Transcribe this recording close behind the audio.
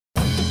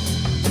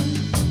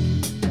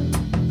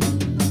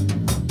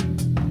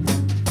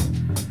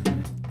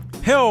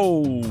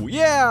Hell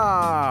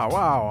yeah!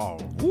 Wow.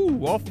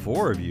 Ooh, all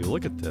four of you.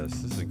 Look at this.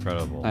 This is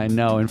incredible. I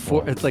know. And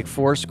it's like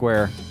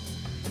Foursquare.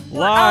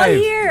 Live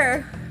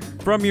here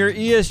from your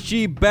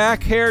ESG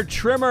back hair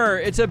trimmer.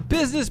 It's a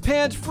Business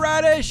Pants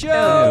Friday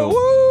show.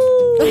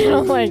 Woo! I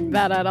don't like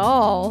that at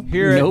all.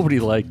 Here Nobody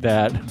liked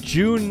that.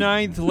 June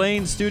 9th,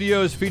 Lane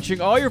Studios,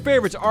 featuring all your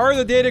favorites. Ari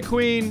the Data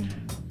Queen,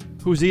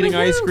 who's eating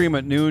ice cream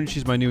at noon.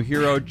 She's my new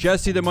hero.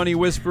 Jesse the Money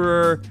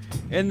Whisperer.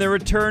 And the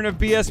return of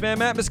BS Man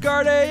Matt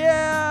Biscardi.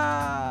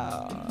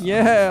 Yeah!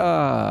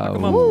 Yeah.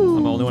 I'm the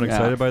only one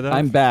excited by that.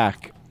 I'm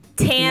back.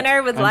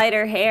 Tanner with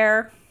lighter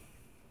hair.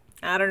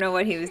 I don't know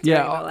what he was doing.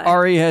 Yeah,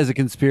 Ari has a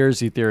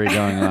conspiracy theory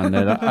going on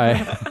that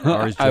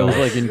I was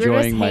like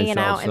enjoying We're just hanging myself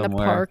out in the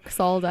somewhere. parks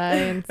all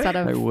day instead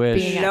of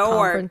being at No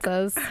work.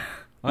 conferences.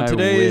 On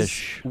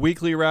today's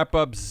weekly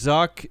wrap-up,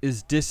 Zuck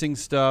is dissing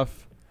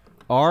stuff.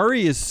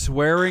 Ari is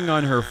swearing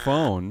on her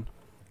phone.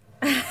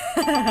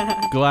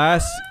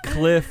 Glass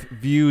cliff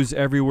views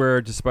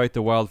everywhere despite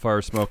the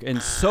wildfire smoke. And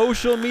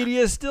social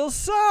media still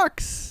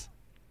sucks.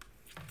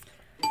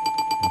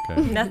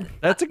 Okay.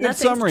 That's a good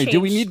summary. Do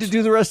we need to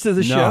do the rest of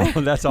the show? No,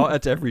 that's all.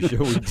 That's every show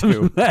we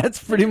do.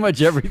 That's pretty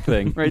much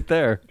everything right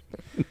there.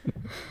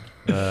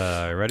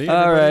 Ready?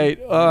 All right.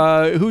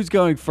 Who's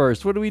going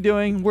first? What are we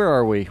doing? Where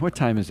are we? What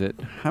time is it?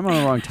 I'm on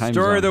the wrong time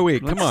Story zone. of the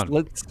week. Come on.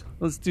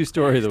 Let's do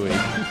story of the week.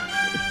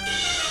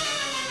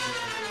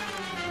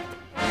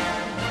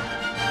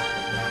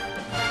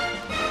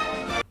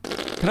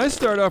 Can I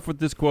start off with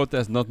this quote that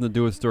has nothing to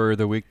do with story of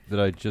the week that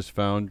I just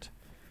found?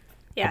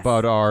 Yes.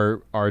 About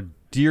our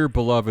dear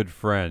beloved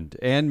friend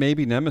and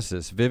maybe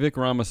nemesis, Vivek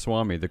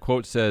Ramaswamy. The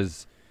quote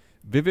says,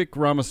 Vivek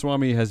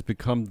Ramaswamy has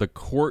become the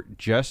court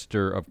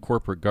jester of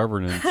corporate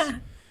governance.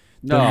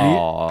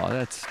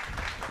 That's...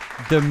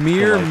 The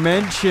mere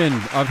mention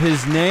of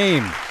his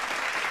name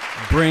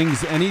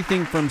brings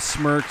anything from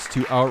smirks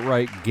to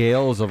outright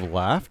gales of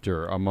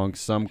laughter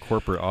amongst some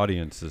corporate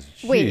audiences.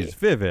 Wait. Jeez,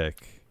 Vivek.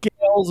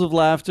 Gales of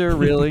laughter,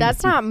 really?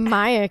 That's not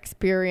my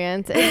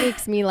experience. It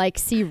makes me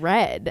see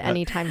red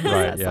anytime he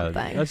says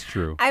something. That's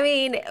true. I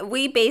mean,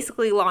 we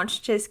basically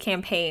launched his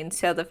campaign,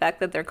 so the fact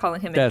that they're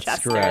calling him a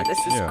jester, correct. this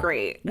is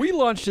great. We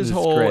launched his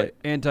whole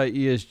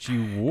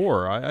anti-ESG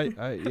war. I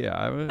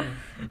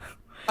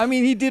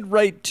mean, he did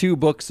write 2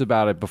 books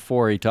about it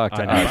before he talked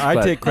to us. I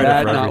take credit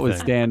that for everything.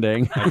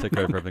 notwithstanding. I take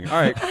credit for everything.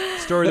 All right,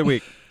 story of the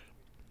week.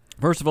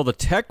 First of all, the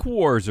tech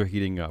wars are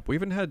heating up. We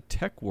haven't had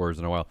tech wars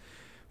in a while.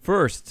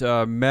 First,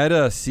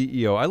 Meta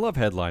CEO. I love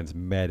headlines,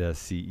 Meta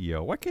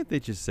CEO. Why can't they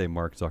just say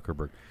Mark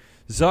Zuckerberg?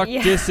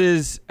 Zuck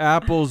disses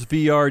Apple's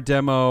VR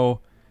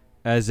demo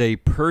as a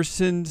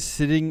person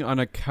sitting on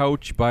a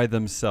couch by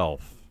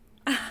themselves.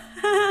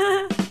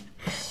 Yeah,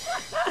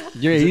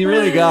 he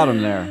really got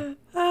him there.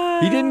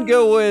 He didn't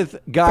go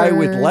with guy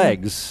with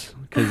legs,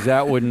 because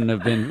that wouldn't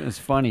have been as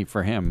funny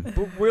for him.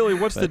 But really,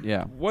 what's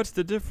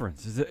the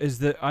difference? Is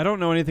that I don't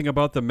know anything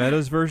about the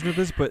Meta's version of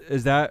this, but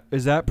is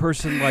that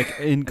person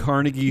in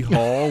Carnegie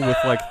Hall with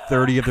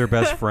 30 of their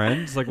best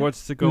friends?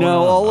 What's going on?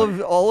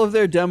 No, all of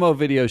their demo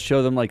videos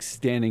show them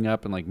standing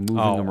up and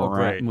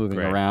moving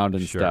around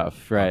and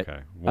stuff, right?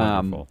 Okay,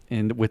 wonderful.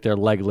 And with their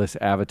legless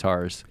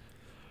avatars.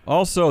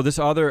 Also, this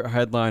other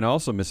headline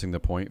also missing the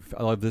point.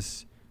 I love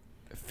this.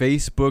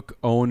 Facebook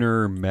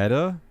owner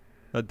Meta.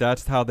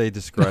 That's how they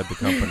describe the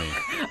company.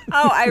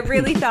 Oh, I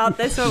really thought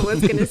this one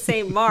was going to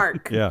say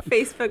Mark. Yeah.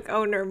 Facebook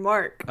owner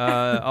Mark.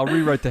 I'll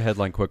rewrite the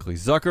headline quickly.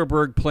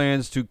 Zuckerberg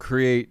plans to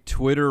create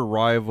Twitter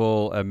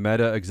rival. A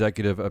Meta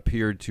executive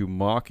appeared to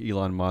mock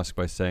Elon Musk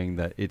by saying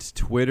that its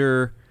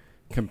Twitter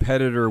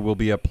competitor will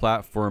be a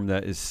platform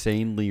that is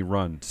sanely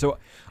run. So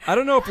I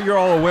don't know if you're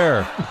all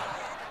aware,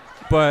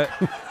 but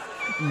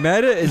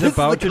Meta is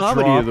about to drop.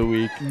 Of the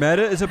week.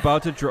 Meta is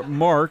about to drop.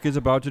 Mark is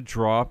about to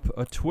drop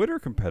a Twitter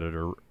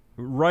competitor.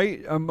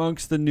 Right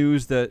amongst the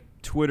news that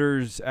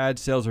Twitter's ad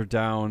sales are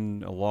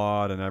down a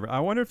lot, and I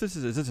wonder if this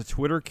is this a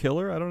Twitter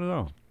killer? I don't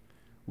know.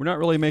 We're not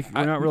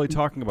really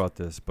talking about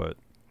this, but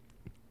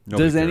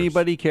does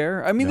anybody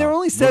care? I mean, there are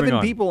only 7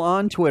 people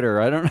on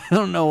Twitter. I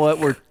don't know what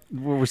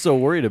we're so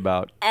worried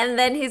about. And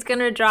then he's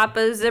gonna drop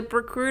a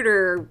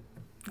ZipRecruiter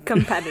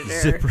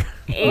competitor.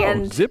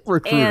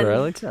 ZipRecruiter, I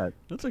like that.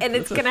 And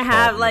it's gonna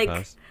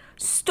have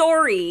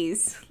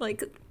stories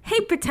hey,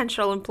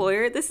 potential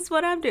employer, this is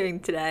what I'm doing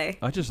today.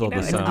 I just love the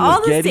it's sound.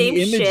 all the Getty same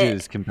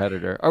Images shit.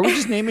 competitor. Are we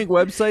just naming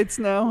websites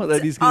now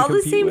that he's going to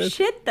compete all the same with?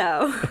 shit,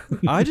 though.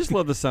 I just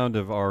love the sound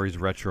of Ari's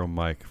retro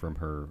mic from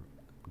her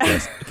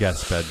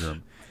guest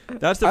bedroom.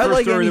 That's the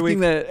first story of the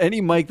week. Any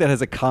mic that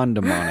has a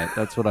condom on it.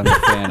 That's what I'm a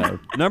fan of.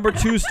 Number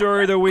 2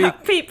 story of the week.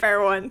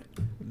 Paper one.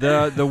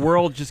 The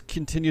world just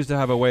continues to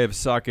have a way of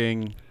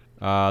sucking.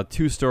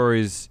 2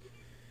 stories.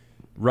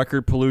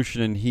 Record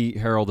pollution and heat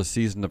herald a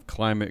season of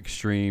climate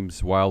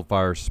extremes,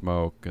 wildfire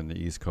smoke in the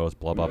East Coast,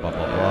 blah, blah, blah,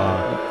 blah,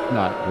 blah.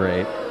 Not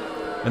great.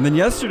 And then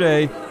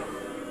yesterday,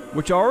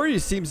 which already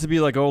seems to be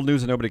old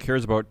news that nobody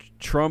cares about,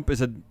 Trump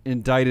is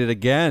indicted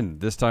again,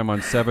 this time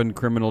on 7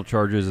 criminal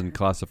charges and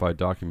classified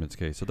documents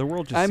case. So the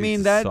world just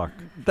seems to suck.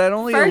 That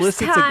only First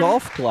elicits time. a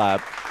golf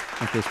clap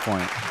at this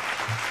point.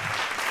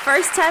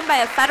 First time by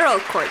a federal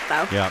court,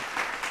 though. Yeah.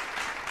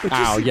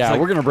 Wow, yeah,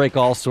 we're gonna break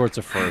all sorts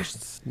of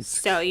firsts.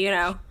 So, you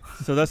know.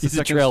 So that's the He's a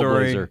second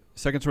story. trailblazer.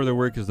 Second story of the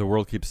week is the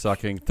world keeps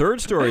sucking.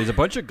 Third story is a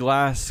bunch of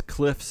glass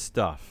cliff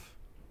stuff.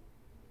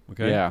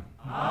 Okay. Yeah.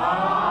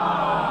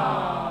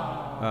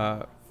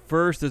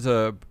 First,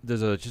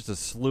 there's just a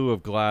slew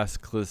of glass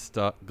cliff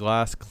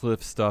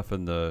stuff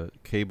in the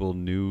cable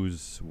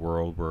news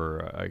world,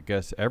 where I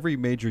guess every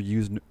major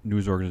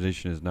news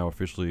organization is now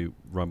officially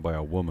run by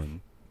a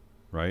woman,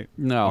 right?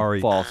 No,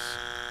 Ari, false.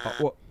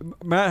 well,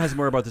 Matt has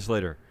more about this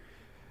later.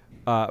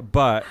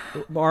 But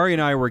Ari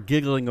and I were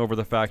giggling over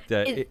the fact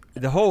that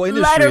the whole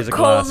industry is a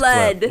glass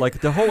cliff. Like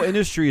the whole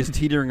industry is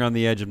teetering on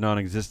the edge of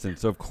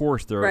non-existence. So of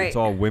course it's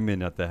all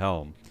women at the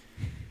helm.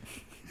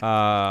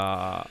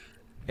 Well,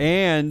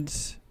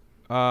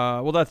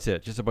 that's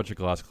it. Just a bunch of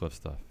glass cliff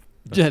stuff.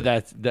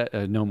 That's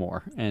no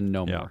more and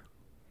no more.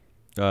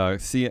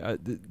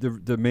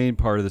 The main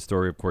part of the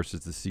story, of course, is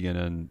the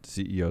CNN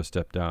CEO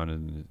stepped down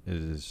and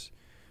is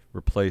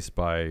replaced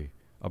by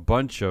a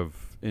bunch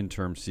of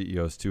interim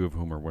CEOs, 2 of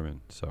whom are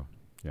women. So,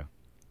 yeah.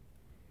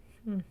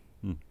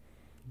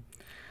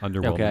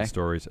 Underwhelming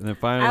stories. And then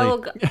finally... I will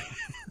go.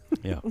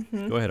 Yeah.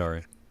 Go ahead,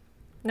 Ari.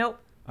 Nope.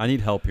 I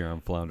need help here.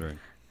 I'm floundering.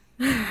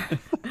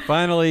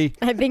 Finally...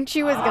 I think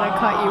she was going to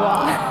cut you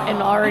off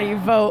and already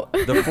vote.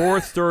 The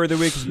fourth story of the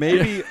week is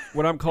maybe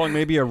what I'm calling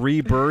maybe a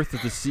rebirth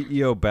of the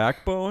CEO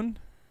backbone.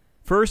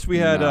 First, we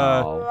had...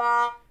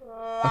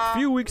 A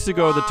few weeks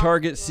ago, the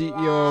Target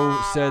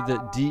CEO said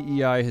that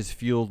DEI has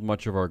fueled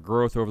much of our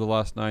growth over the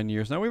last 9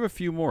 years. Now we have a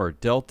few more.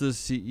 Delta's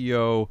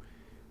CEO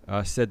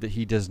said that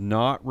he does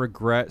not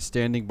regret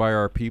standing by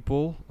our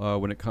people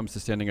when it comes to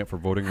standing up for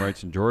voting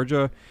rights in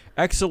Georgia.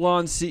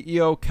 Exelon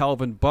CEO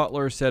Calvin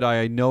Butler said,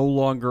 I no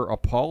longer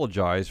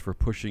apologize for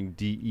pushing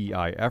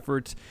DEI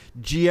efforts.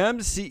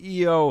 GM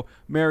CEO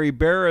Mary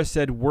Barra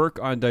said work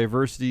on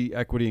diversity,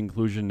 equity,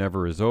 inclusion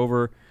never is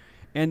over.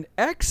 And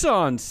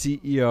Exxon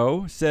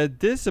CEO said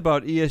this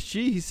about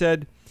ESG. He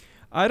said,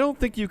 I don't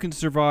think you can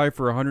survive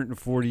for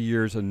 140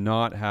 years and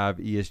not have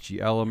ESG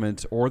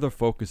elements or the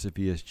focus of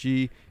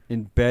ESG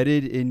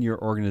embedded in your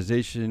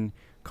organization,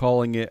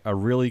 calling it a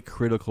really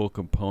critical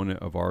component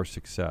of our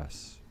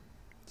success.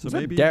 So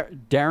maybe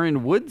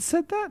Darren Wood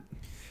said that?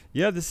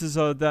 Yeah, this is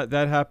that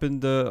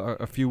happened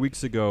a few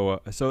weeks ago.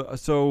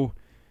 So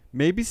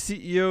maybe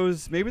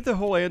CEOs, maybe the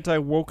whole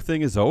anti-woke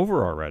thing is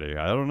over already.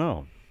 I don't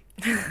know.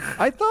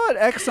 I thought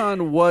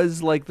Exxon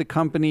was like the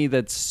company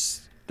that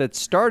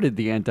started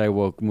the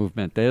anti-woke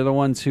movement. They're the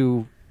ones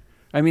who,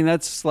 I mean,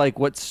 that's like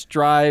what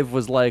Strive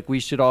was like.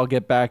 We should all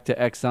get back to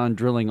Exxon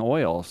drilling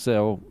oil.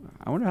 So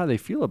I wonder how they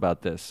feel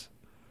about this.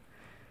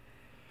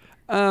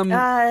 I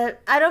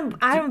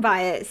don't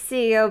buy it.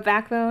 CEO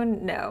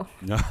backbone, no.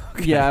 No.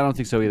 Okay. Yeah, I don't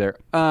think so either.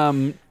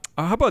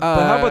 How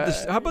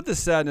about the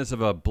sadness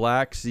of a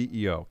black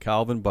CEO,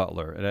 Calvin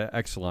Butler at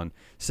Exelon,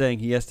 saying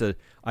he has to,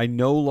 I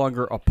no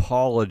longer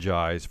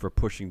apologize for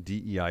pushing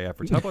DEI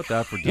efforts. How about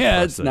that for depressing?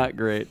 Yeah, it's not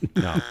great.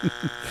 No.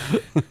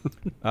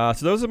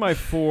 So those are my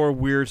 4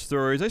 weird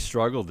stories. I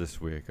struggled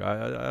this week.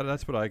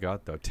 That's what I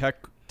got, though.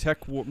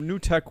 New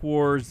tech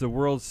wars, the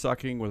world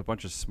sucking with a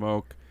bunch of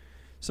smoke,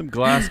 some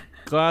glass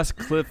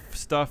cliff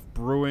stuff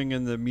brewing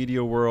in the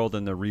media world,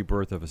 and the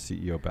rebirth of a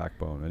CEO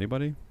backbone.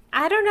 Anybody?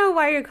 I don't know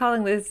why you're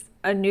calling this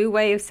a new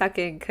way of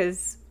sucking,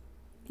 because,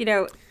 you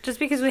know, just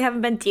because we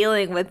haven't been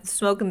dealing with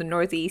smoke in the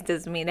Northeast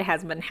doesn't mean it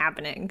hasn't been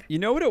happening. You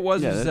know what it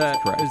was? Yeah, is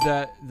that's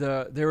that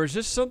correct. there was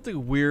just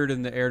something weird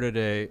in the air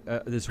today,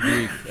 this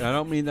week. And I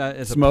don't mean that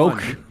as Smoke?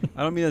 a pun.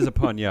 I don't mean that as a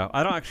pun, yeah.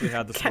 I don't actually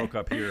have the smoke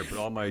up here, but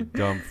all my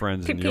dumb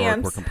friends in New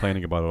York were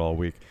complaining about it all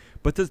week.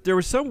 But there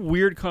was some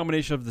weird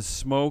combination of the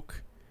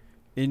smoke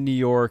in New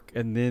York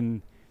and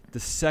then the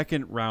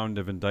second round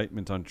of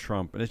indictment on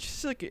Trump, and it's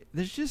just like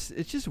it's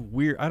just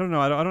weird. I don't know.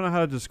 I don't know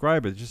how to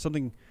describe it. It's just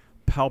something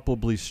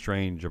palpably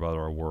strange about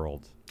our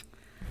world.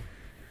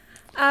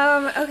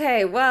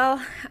 Okay,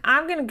 well,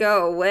 I'm gonna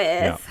go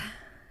with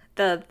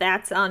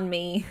that's on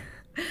me.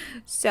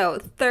 So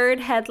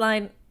third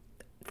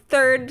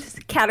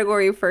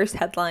category, first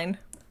headline.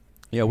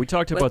 Yeah, we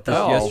talked about this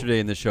yesterday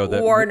in the show.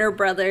 That Warner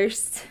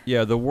Brothers.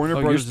 Yeah, the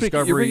Warner Brothers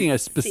Discovery. You're picking a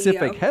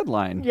specific CEO.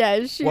 headline. Yeah,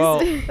 she's.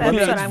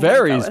 That's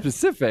very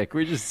specific.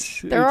 We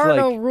just there are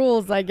no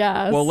rules, I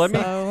guess. Well,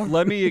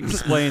 let me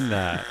explain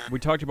that. We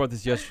talked about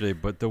this yesterday,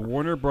 but the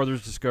Warner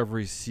Brothers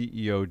Discovery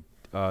CEO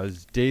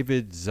is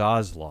David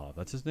Zaslav.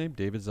 That's his name,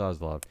 David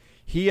Zaslav.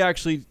 He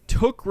actually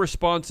took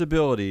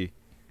responsibility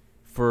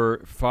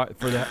for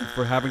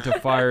having to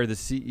fire the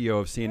CEO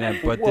of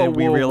CNN, but then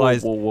we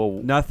realized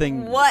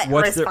nothing. What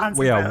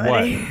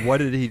responsibility? What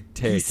did he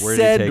take? He Where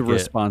said did he take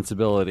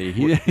responsibility.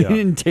 He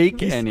didn't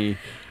take any.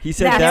 He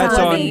said that's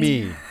on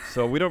me.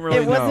 So we don't really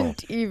know. It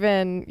wasn't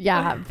even,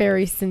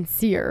 very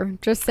sincere.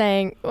 Just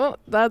saying, oh,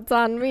 that's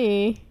on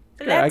me.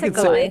 That's a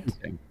good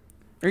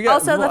way.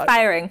 Also, the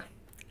firing.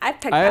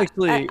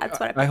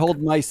 I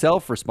hold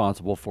myself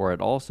responsible for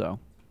it also.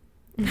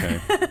 Okay.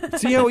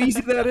 See how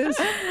easy that is?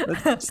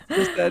 That's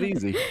just that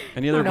easy.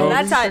 Any other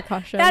votes?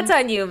 That's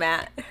on you,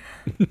 Matt.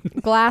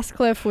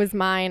 Glasscliff was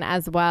mine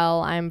as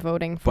well. I'm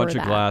voting for Bunch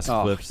that. of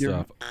Glasscliff you're-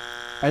 stuff.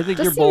 I think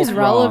Just you're both seems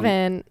wrong.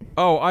 relevant.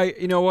 Oh,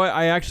 you know what?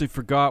 I actually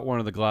forgot one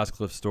of the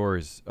Glasscliff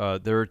stories.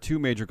 There are two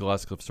major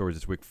Glasscliff stories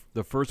this week.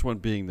 The first one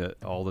being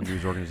that all the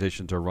news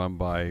organizations are run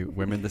by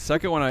women. The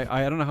second one,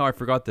 I don't know how I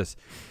forgot this.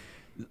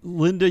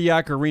 Linda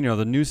Yaccarino,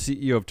 the new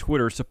CEO of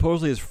Twitter,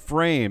 supposedly is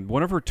framed.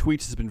 One of her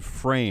tweets has been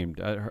framed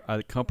at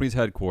the company's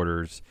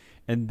headquarters.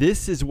 And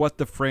this is what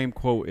the frame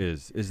quote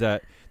is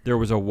that there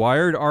was a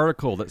Wired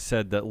article that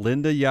said that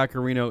Linda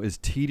Yaccarino is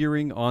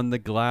teetering on the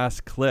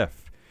glass cliff.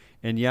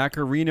 And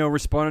Yaccarino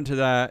responded to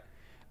that,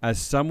 as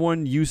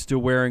someone used to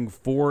wearing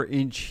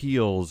 4-inch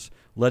heels,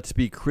 let's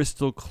be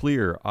crystal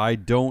clear, I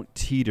don't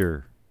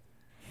teeter.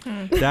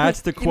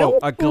 That's the quote.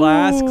 A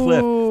glass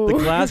cliff. The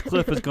glass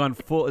cliff has gone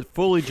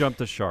fully jumped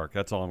the shark.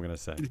 That's all I'm going to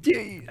say.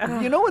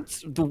 You know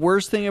what's the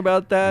worst thing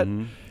about that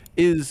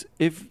is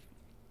if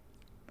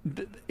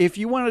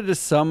you wanted to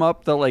sum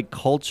up the like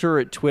culture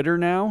at Twitter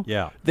now,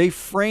 they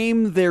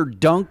frame their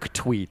dunk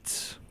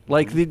tweets.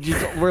 Like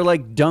we're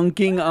like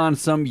dunking on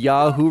some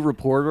Yahoo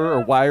reporter or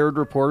Wired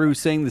reporter who's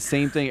saying the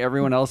same thing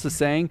everyone else is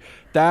saying.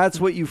 That's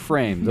what you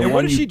frame. The And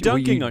one what is she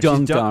dunking on?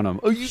 Dunked on them.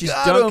 Oh, you she's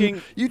got dunking.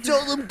 him. You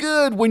told them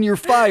good when you're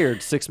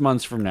fired 6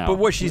 months from now. But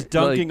what she's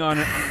dunking on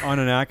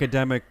an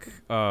academic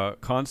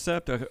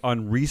concept,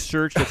 on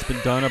research that's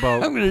been done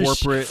about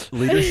corporate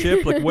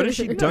leadership. Like, what is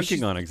she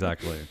dunking on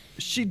exactly?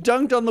 She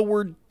dunked on the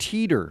word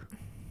teeter.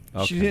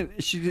 Okay.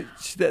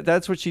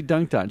 That's what she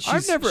dunked on.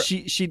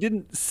 She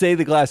didn't say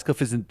the glass cliff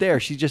isn't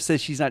there. She just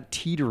says she's not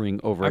teetering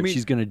over it.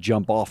 She's going to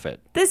jump off it.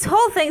 This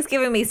whole thing's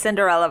giving me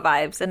Cinderella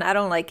vibes, and I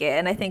don't like it.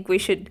 And I think we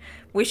should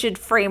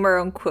frame our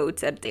own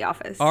quotes at the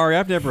office. Ari,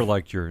 I've never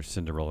liked your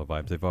Cinderella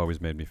vibes. They've always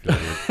made me feel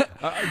weird.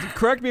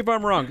 Correct me if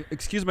I'm wrong.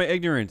 Excuse my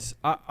ignorance.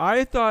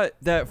 I thought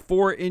that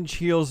 4-inch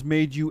heels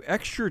made you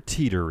extra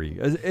teetery.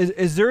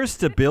 Is there a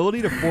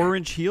stability to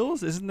 4-inch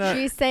heels? Isn't that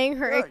She's saying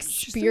her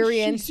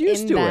experience she's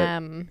used in to it.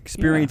 them.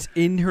 experience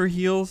in her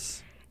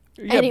heels?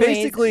 Yeah, Anyways,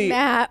 basically,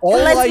 Matt. all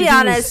Let's I be do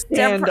honest, is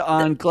stand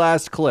on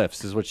glass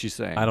cliffs is what she's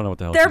saying. I don't know what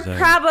the hell They're she's saying.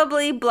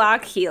 probably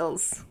block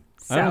heels.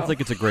 I don't think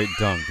it's a great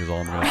dunk is all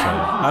I'm going to say.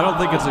 I don't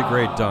think it's a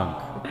great dunk.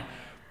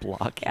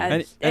 Block.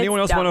 Yeah,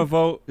 Anyone else dumb. want to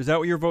vote? Is that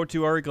what your vote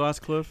to, Ari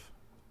Glasscliff?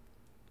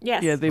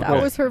 Yes. Yeah, they That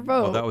both. was her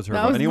vote. Oh, that was her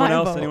That vote. was Anyone my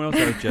else? vote. Anyone else?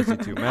 That was Jesse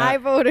too. Matt, I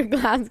voted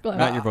Glasscliff.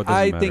 Matt, your vote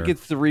doesn't I matter. think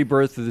it's the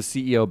rebirth of the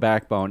CEO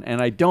backbone,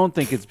 and I don't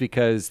think it's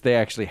because they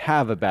actually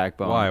have a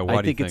backbone. Why? Why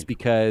I do you think it's think?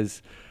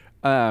 because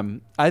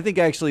I think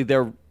actually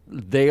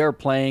they are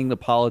playing the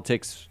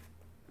politics,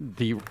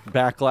 the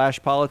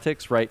backlash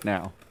politics right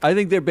now. I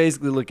think they're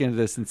basically looking at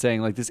this and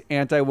saying like this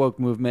anti-woke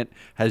movement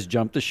has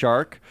jumped the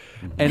shark,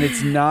 and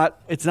it's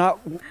not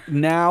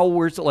now.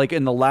 We're like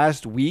in the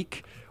last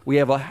week. We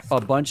have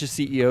a bunch of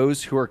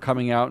CEOs who are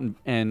coming out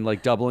and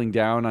like doubling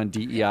down on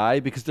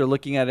DEI because they're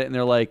looking at it and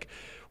they're like,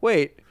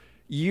 wait,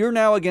 you're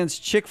now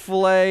against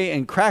Chick-fil-A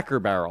and Cracker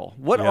Barrel.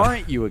 What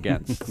aren't you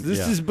against?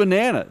 This is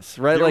bananas,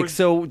 right?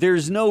 So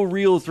there's no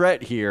real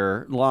threat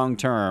here long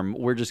term.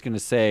 We're just going to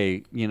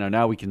say,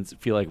 now we can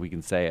feel like we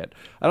can say it.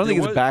 I don't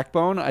think it's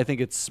backbone. I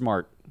think it's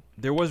smart.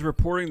 There was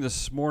reporting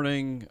this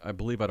morning, I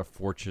believe, out of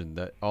Fortune,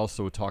 that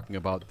also talking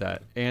about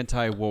that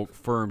anti-woke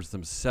firms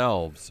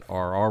themselves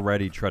are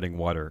already treading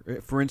water.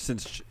 For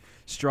instance,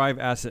 Strive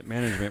Asset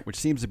Management, which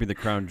seems to be the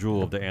crown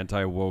jewel of the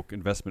anti-woke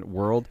investment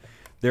world,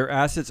 their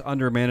assets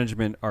under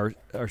management are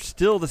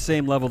still the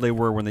same level they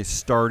were when they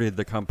started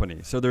the company.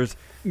 So there's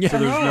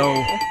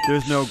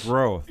no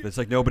growth. It's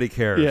like nobody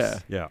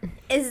cares. Yeah.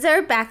 Is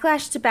there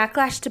backlash to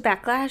backlash to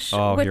backlash?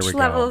 Oh, here Which we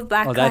level go. of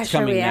backlash That's are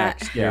coming we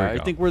next. at? Yeah, Here we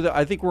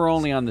I think we're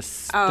only on the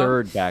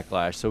third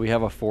backlash, so we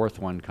have a fourth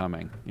one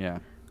coming. Yeah.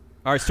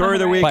 All right, story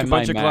of the week, By a my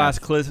bunch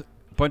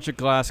of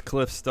glass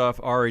cliff stuff.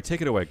 Ari,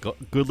 take it away.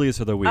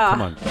 Goodliest of the week.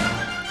 Come on.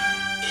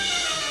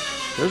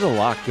 There's a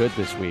lot good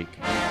this week.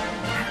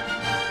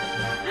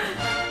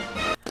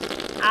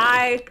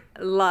 I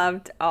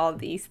loved all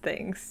these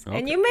things.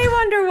 And you may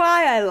wonder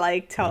why I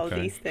liked all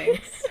these things.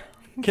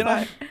 Can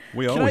I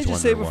always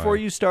just say wonder before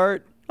why. you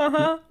start?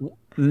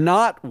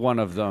 Not one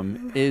of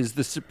them is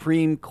the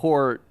Supreme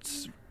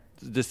Court's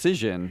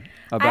decision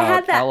about I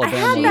had that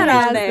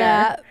Alabama. on there.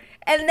 that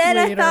And then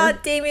later. I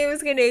thought Damien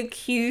was going to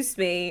accuse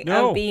me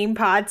of being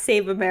Pod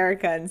Save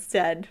America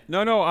instead.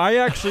 No, I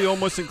actually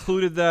almost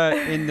included that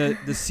in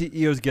the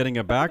CEOs getting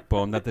a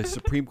backbone, that the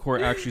Supreme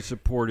Court actually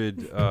supported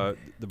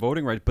the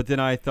voting rights. But then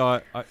I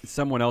thought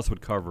someone else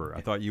would cover it.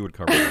 I thought you would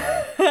cover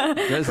it.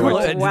 That's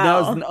Wow. now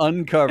it's an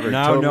uncovered.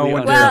 Now no totally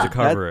one uncovered. dares to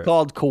cover That's it.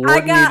 called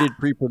coordinated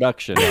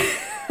pre-production.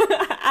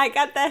 I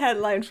got the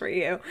headline for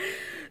you.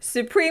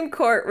 Supreme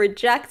Court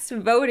rejects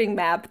voting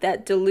map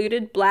that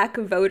diluted black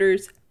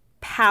voters'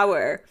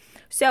 power.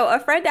 So a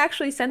friend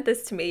actually sent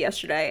this to me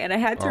yesterday, and I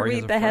had to Ari has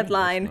read a the friend.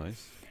 headline. That's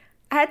nice.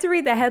 I had to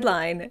read the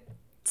headline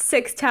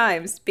 6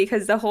 times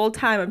because the whole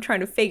time I'm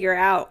trying to figure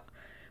out,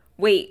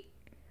 wait,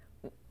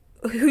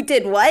 who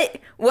did what?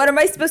 What am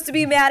I supposed to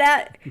be mad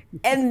at?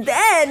 And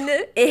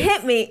then it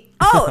hit me.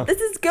 Oh,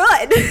 this is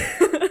good.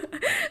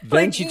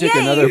 Then she took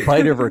yay! another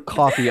bite of her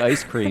coffee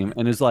ice cream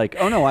and is like,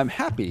 "Oh no, I'm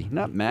happy,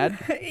 not mad."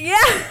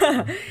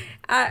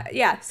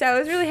 Yeah. So I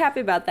was really happy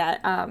about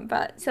that.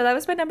 So that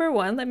was my number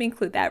one. Let me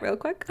include that real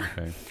quick.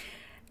 Okay.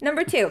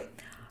 Number two,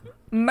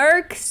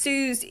 Merck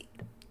sues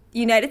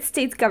United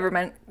States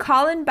government.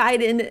 Colin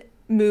Biden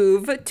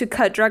move to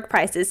cut drug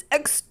prices.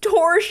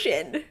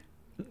 Extortion.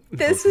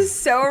 This is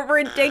so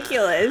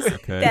ridiculous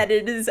that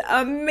it is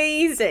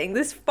amazing.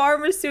 This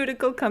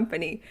pharmaceutical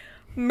company,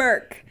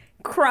 Merck,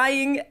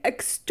 crying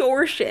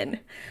extortion.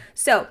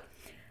 So,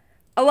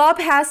 a law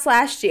passed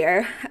last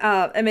year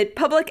amid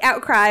public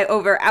outcry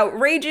over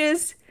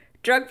outrageous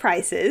drug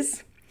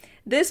prices.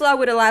 This law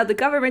would allow the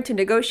government to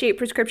negotiate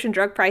prescription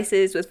drug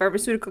prices with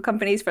pharmaceutical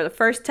companies for the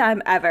first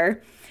time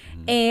ever.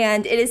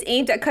 And it is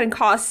aimed at cutting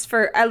costs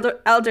for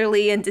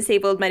elderly and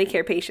disabled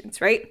Medicare patients,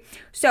 right?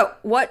 So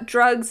what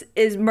drugs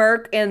is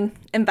Merck and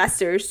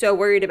investors so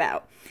worried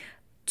about?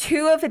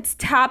 Two of its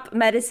top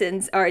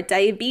medicines are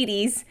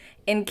diabetes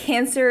and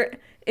cancer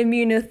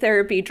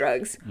immunotherapy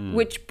drugs,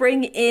 which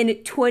bring in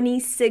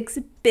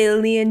 $26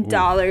 billion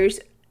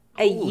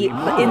a year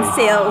in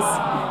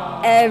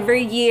sales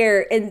every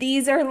year. And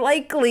these are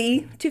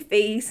likely to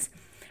face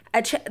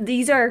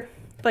these are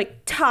like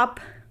top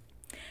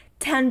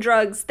 10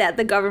 drugs that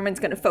the government's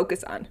going to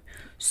focus on.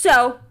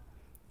 So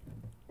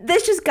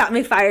this just got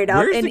me fired up.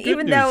 Where's And the good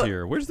even news though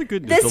here? Where's the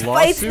good news? this The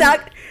fight's lawsuit?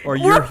 not, Or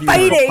we're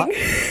fighting.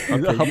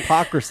 The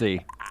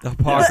hypocrisy. The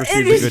hypocrisy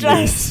It is is the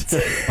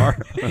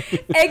good news.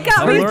 It got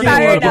I'm me learning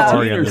fired a lot about up.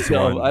 Ari on this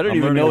one. I don't I'm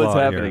even learning know a what's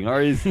lot happening. here.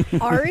 Ari's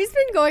Ari's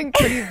been going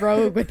pretty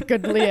rogue with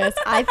Goodliest.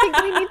 I think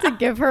we need to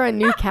give her a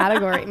new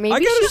category. Maybe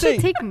gotta she say-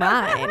 should take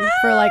mine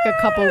for like a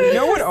couple weeks. You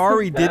know what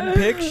Ari didn't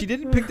pick? She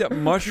didn't pick that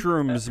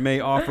mushrooms may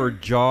offer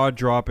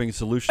jaw-dropping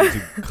solutions to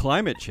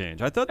climate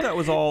change. I thought that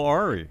was all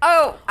Ari.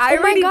 Oh, I Oh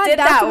my already God, did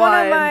that's that one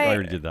one. of my- I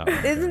already did that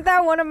one. Isn't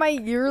that one of my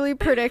yearly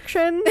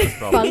predictions?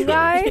 Probably true.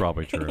 Fungi? It's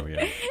probably true,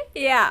 yeah.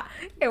 Yeah,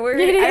 and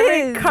It I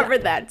already is.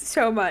 covered that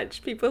so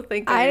much. People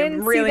think I I'm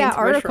didn't really see that into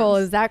article.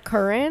 mushrooms. Is that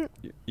current?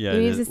 Yeah, You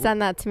it need is. to send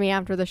that to me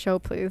after the show,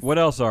 please. What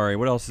else, Ari?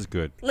 What else is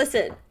good?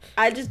 Listen,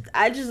 I just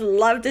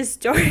love this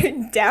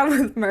story. Down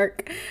with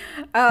Merck.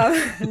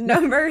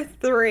 Number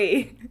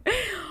 3.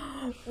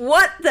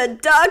 What the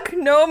duck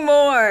no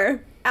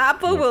more.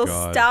 Apple will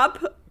God.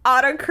 stop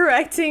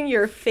autocorrecting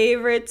your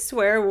favorite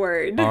swear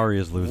word. Ari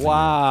is losing.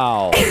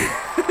 Wow.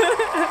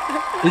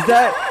 Is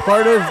that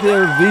part of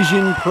their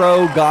Vision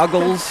Pro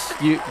goggles?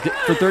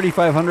 For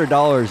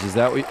 $3,500, is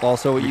that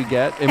also what you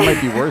get? It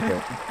might be worth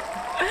it.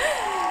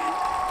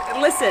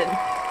 Listen,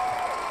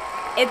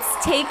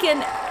 it's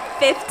taken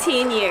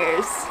 15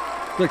 years.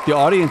 Look, the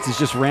audience is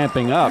just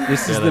ramping up.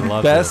 This Yeah, is they the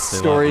love best this. They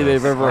story love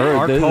they've this. ever heard.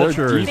 Our They're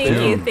culture is deep. Thank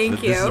you, doomed.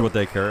 thank This is you. what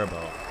they care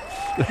about.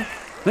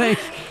 Thank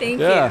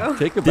Yeah, you.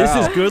 take a This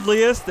bow. is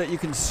goodliest that you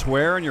can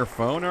swear on your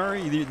phone,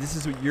 Ari. This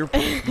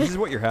is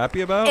what you're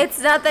happy about. It's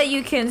not that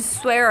you can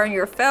swear on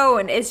your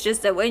phone. It's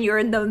just that when you're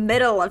in the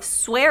middle of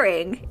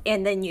swearing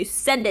and then you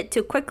send it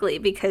too quickly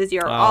because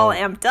you're all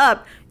amped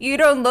up, you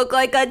don't look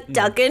like a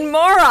ducking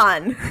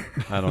moron.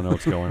 I don't know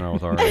what's going on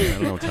with Ari. I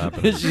don't know what's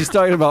happening. She's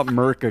talking about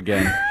Merck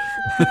again.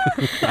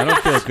 I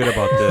don't feel good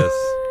about this.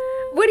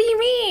 What do you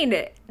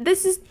mean?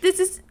 This is.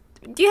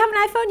 Do you have an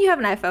iPhone? You have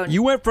an iPhone.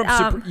 You went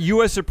from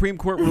U.S. Supreme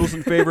Court rules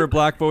in favor of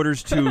black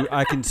voters to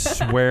I can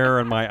swear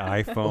on my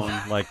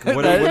iPhone. Like,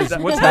 what's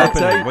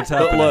happening? What's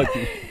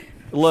happening?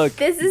 Look.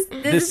 This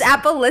is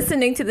Apple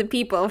listening to the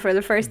people for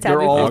the first time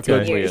They're in all 15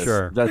 Okay, years. goodliest.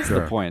 sure, That's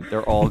sure. the point.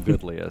 They're all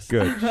goodliest.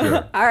 Good,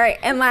 sure. All right,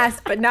 and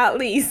last but not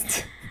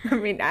least, I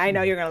mean, I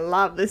know you're gonna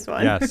love this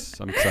one. Yes,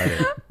 I'm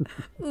excited.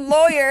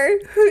 Lawyer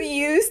who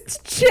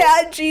used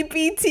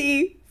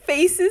ChatGPT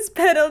faces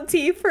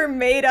penalty for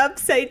made-up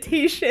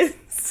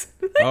citations.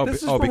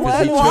 This is because because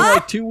he he took,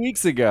 like 2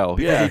 weeks ago.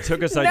 he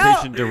took a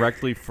citation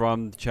directly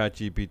from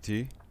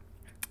ChatGPT.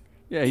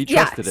 Yeah, he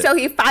Yeah, trusted it. so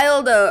he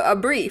filed a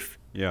brief,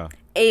 Yeah.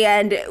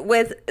 and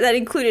that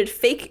included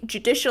fake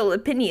judicial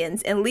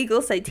opinions and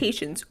legal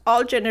citations,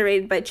 all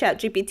generated by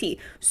ChatGPT.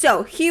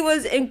 So he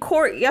was in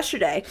court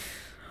yesterday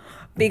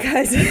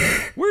because,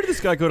 Where did this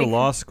guy go to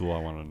law school? I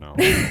want to know.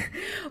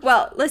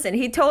 well, listen,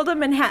 he told a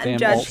Manhattan Sam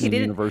judge Altman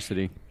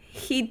University.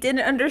 he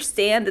didn't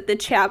understand that the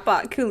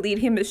chatbot could lead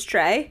him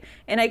astray.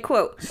 And I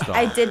quote, Stop.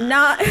 I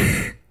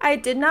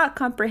did not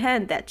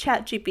comprehend that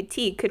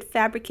ChatGPT could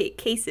fabricate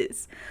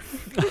cases,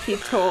 he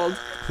told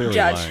Clearly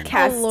Judge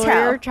lying. A lawyer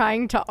Castell.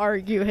 trying to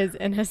argue his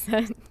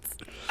innocence.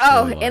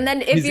 Oh, Clearly and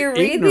then if He's you read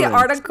ignorant. the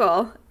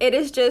article, it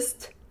is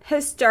just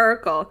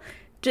hysterical.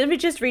 Let me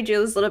just read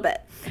you this little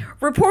bit.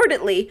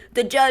 Reportedly,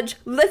 the judge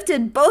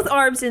lifted both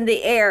arms in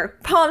the air,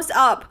 palms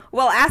up,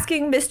 while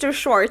asking Mr.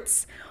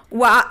 Schwartz,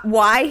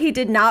 why he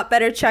did not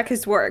better check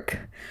his work.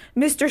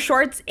 Mr.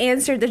 Schwartz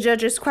answered the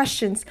judge's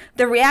questions.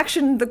 The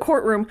reaction in the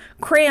courtroom,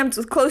 crammed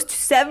with close to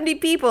 70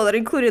 people that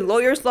included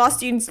lawyers, law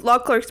students, law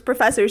clerks,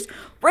 professors,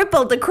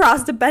 rippled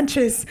across the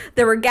benches.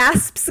 There were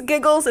gasps,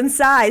 giggles, and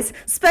sighs.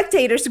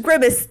 Spectators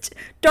grimaced,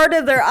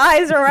 darted their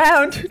eyes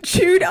around,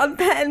 chewed on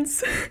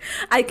pens.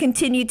 I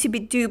continue to be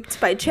duped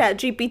by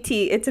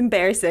ChatGPT. It's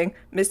embarrassing,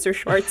 Mr.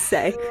 Schwartz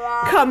say.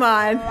 Come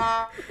on.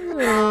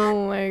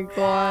 Oh my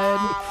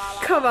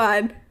god. Come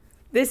on.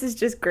 This is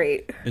just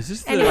great. Is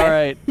this the, Anyway. All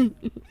right.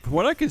 From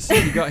what I can see,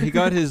 he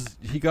got his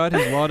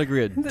law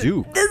degree at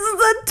Duke. This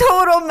is a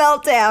total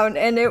meltdown,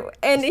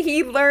 and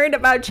he learned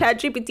about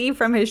ChatGPT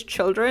from his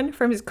children,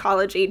 from his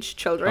college-age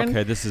children.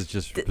 Okay, this is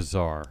just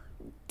bizarre.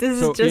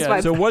 This is just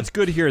why. So what's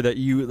good here that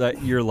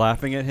you're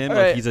laughing at him All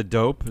like right. he's a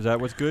dope? Is that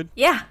what's good?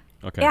 Yeah.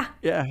 Okay. Yeah.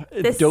 Yeah,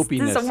 This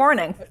dopiness. is a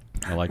warning.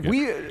 I like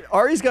it.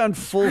 Ari's gone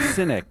full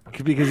cynic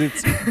because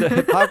it's the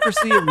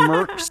hypocrisy of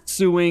Merck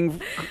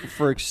suing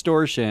for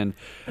extortion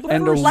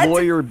and a Let's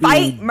lawyer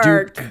fight being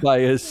Merck. duped by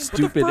a But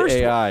stupid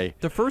AI.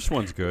 The first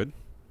one's good.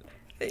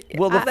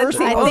 Well, the That's first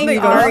the one only wasn't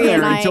even on Ari there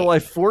and I- until I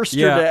forced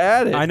her to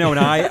add it. I know, and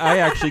I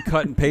actually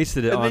cut and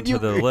pasted it And then onto you-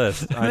 the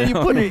list. I And then you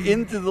know. put it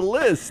into the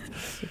list.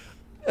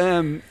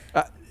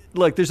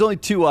 Look, there's only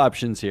two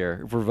options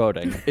here for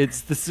voting.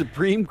 It's the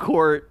Supreme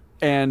Court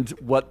and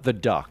what the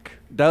duck.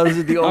 Those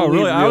are the Oh, only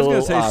really? I was going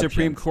going to to say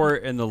Supreme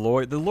Court and the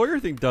lawyer. The lawyer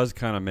thing does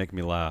kind of make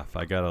me laugh.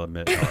 I got to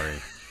admit, Ari.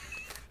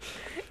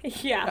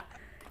 Yeah.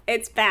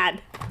 It's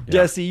bad.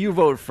 Jesse, you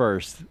vote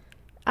first.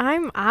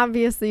 I'm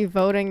obviously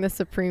voting the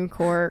Supreme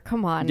Court.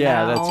 Come on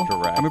Yeah, now. that's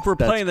correct. I mean, if we're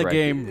That's playing the correct.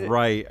 game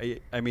right,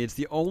 I mean, it's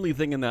the only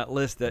thing in that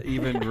list that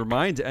even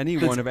reminds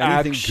anyone That's of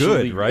anything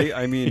actually good, right?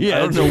 I mean, Yeah, I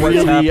don't it's know what's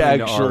really happening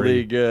actually to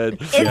Ari. good.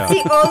 It's Yeah.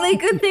 the only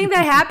good thing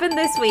that happened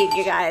this week,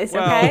 you guys,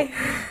 Well, okay?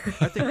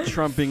 I think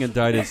Trump being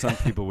indicted, some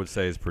people would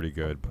say is pretty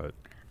good, but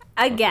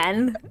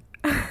Again.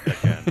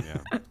 again,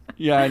 yeah,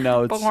 Yeah, I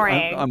know. It's,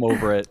 Boring. I'm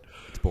over it.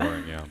 it's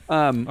boring, yeah. All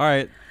All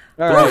right.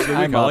 right, Good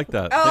I'm week. I up. like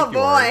that. Oh, Thank you,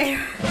 Ari.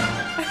 boy.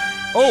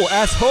 Oh,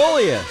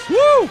 Assholius.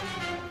 Woo!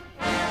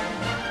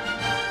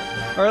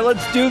 All right,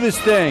 let's do this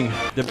thing.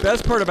 The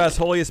best part of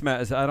Assholius, Matt,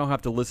 is I don't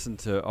have to listen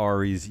to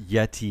Ari's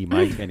Yeti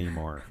mic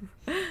anymore.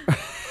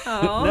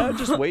 Oh. No,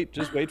 just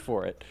wait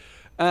for it.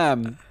 All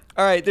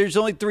right, there's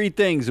only three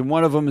things, and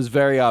one of them is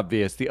very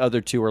obvious. The other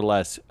two are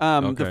less. The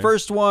Okay.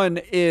 first one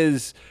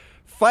is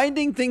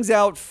finding things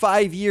out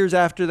 5 years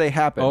after they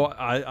happen. Oh,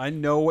 I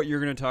know what you're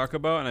going to talk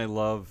about, and I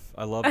love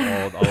all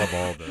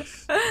of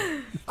this.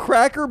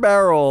 Cracker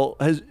Barrel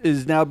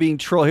is now being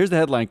trolled. Here's the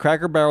headline.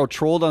 Cracker Barrel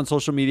trolled on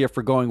social media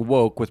for going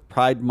woke with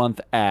Pride Month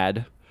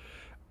ad.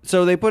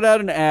 So they put out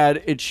an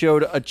ad. It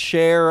showed a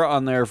chair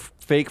on their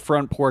fake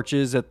front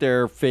porches at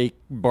their fake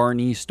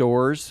Barney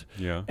stores.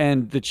 Yeah.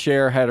 And the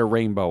chair had a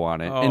rainbow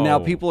on it. And now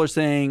Oh. people are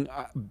saying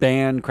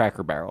ban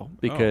Cracker Barrel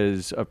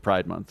because of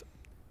Pride Month.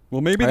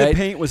 Well, maybe All the right.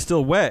 paint was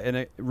still wet, and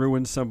it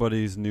ruined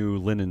somebody's new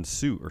linen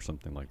suit or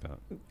something like that.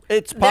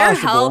 It's Their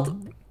possible.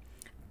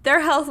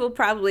 their health will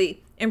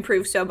probably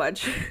improve so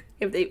much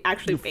if they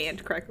actually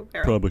banned Cracker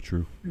Barrel. Probably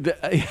true.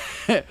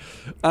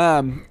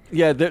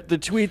 Yeah, the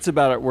tweets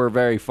about it were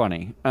very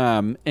funny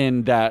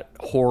in that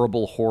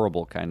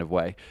horrible kind of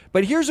way.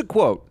 But here's a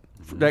quote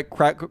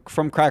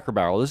from Cracker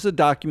Barrel. This is a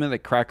document that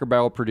Cracker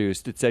Barrel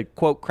produced. It said,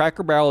 quote,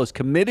 Cracker Barrel is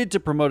committed to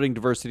promoting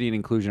diversity and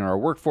inclusion in our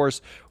workforce.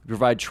 We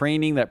provide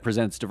training that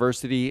presents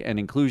diversity and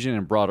inclusion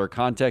in broader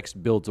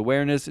context, builds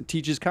awareness, and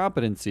teaches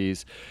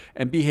competencies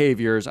and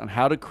behaviors on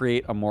how to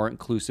create a more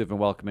inclusive and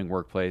welcoming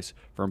workplace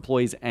for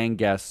employees and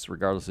guests,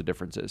 regardless of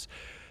differences.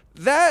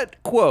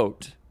 That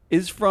quote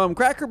is from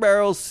Cracker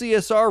Barrel's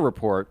CSR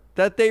report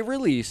that they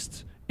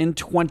released in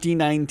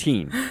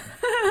 2019.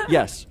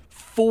 Yes,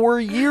 4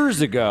 years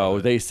ago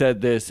they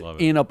said this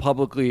Love it. in a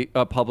public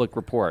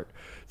report.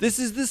 This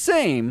is the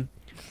same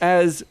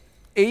as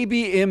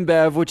AB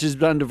InBev, which has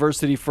done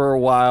diversity for a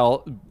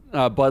while.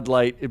 Bud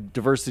Light,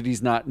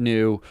 diversity's not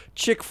new.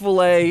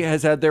 Chick-fil-A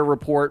has had their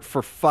report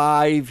for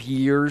 5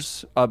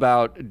 years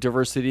about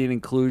diversity and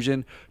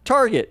inclusion.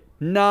 Target,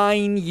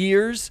 9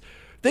 years.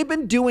 They've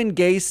been doing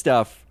gay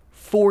stuff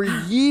for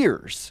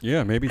years.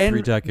 Yeah, maybe And-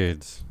 3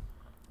 decades.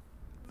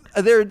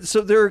 There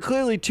are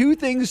clearly two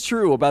things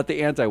true about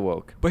the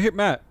anti-woke. But here,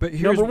 Matt. But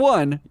here's Number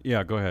one,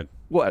 Yeah, go ahead.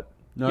 what?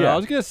 No, Yeah. I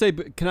was gonna say,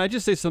 but can I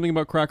just say something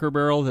about Cracker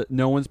Barrel that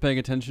no one's paying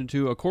attention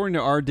to? According to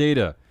our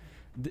data,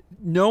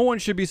 no one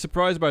should be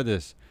surprised by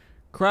this.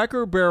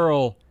 Cracker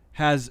Barrel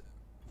has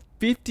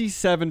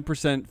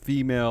 57%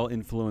 female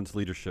influence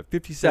leadership.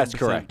 57%. That's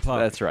correct.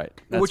 That's right.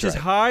 That's which is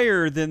right.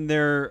 higher than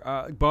their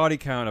body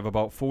count of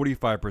about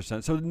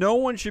 45%. So no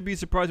one should be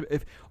surprised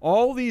if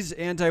all these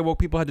anti-woke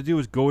people had to do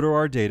is go to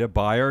our data,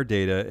 buy our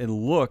data, and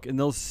look, and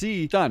they'll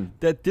see Done.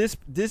 that this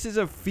is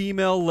a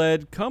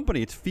female-led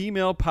company. It's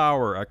female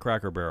power at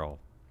Cracker Barrel.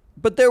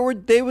 But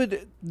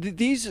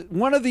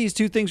one of these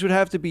two things would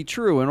have to be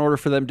true in order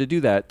for them to do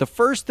that. The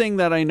first thing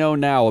that I know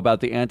now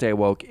about the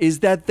anti-woke is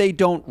that they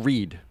don't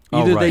read.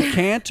 Either right. they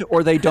can't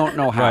or they don't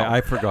know how. Right,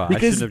 I forgot. I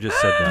Because shouldn't have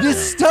just said that.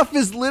 this stuff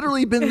has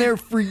literally been there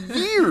for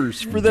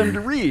years for them to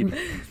read.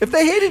 If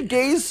they hated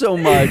gays so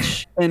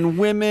much and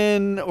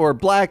women or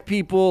black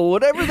people,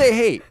 whatever they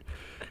hate,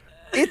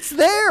 it's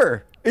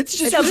there. It's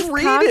just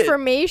read it.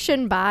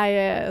 Confirmation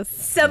bias.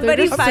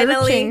 Somebody They're just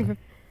searching.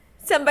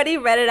 somebody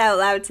read it out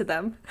loud to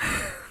them.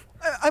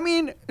 I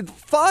mean,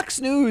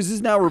 Fox News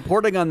is now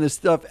reporting on this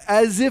stuff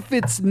as if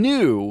it's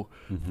new.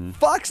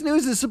 Fox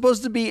News is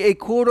supposed to be a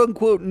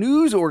quote-unquote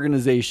news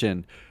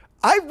organization.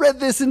 I read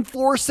this in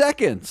 4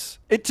 seconds.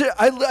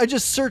 I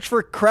just searched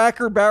for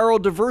Cracker Barrel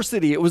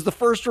diversity. It was the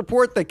first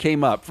report that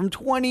came up from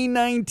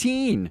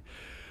 2019.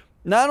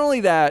 Not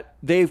only that,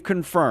 they've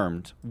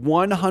confirmed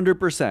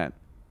 100%.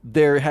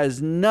 This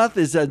has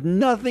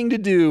nothing to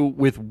do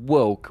with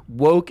woke.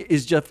 Woke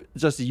is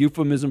just a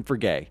euphemism for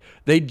gay.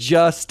 They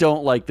just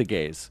don't like the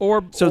gays. They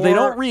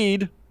don't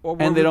read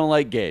and they don't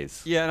like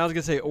gays. Yeah, and I was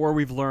going to say, or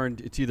we've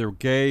learned it's either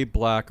gay,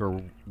 black,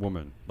 or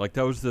woman. Like,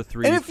 those are the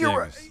three things.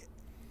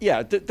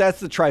 That's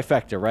the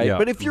trifecta, right? Yeah.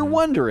 But if you're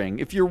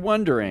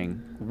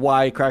wondering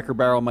why Cracker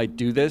Barrel might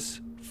do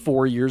this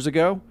 4 years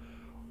ago,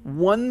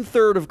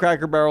 1/3 of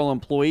Cracker Barrel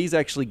employees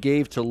actually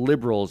gave to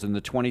liberals in the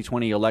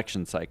 2020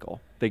 election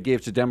cycle. They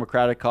gave to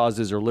Democratic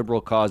causes or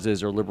liberal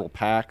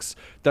PACs.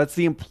 That's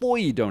the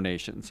employee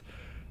donations.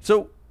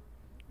 So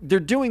they're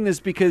doing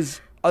this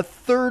because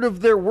 1/3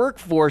 of their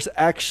workforce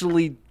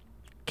actually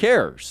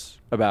cares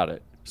about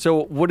it.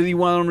 So what do you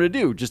want them to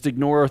do? Just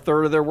ignore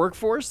 1/3 of their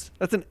workforce?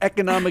 That's an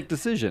economic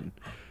decision.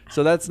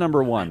 So that's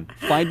number one.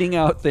 Finding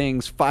out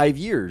things 5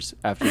 years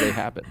after they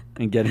happen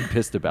and getting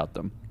pissed about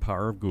them.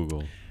 Power of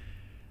Google.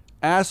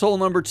 Asshole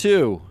number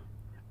 2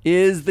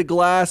 is the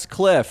glass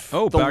cliff.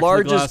 Oh, the back to the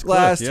largest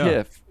glass glass cliff, yeah.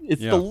 cliff.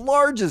 It's the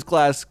largest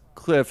glass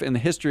cliff in the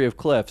history of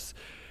cliffs.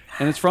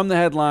 And it's from the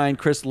headline,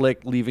 Chris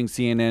Lick leaving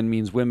CNN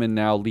means women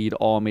now lead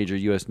all major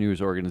U.S.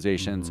 news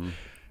organizations.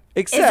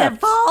 Except, Is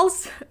it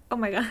false? Oh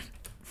my god.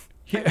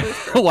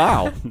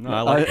 wow. No,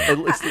 I like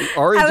that.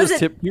 Ari just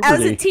hit I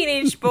was puberty. a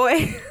teenage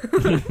boy.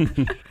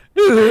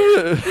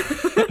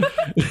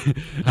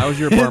 How was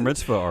your bar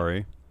mitzvah,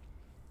 Ari?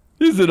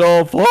 Is it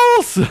all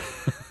false?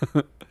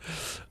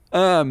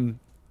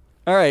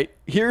 All right.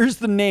 Here's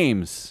the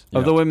names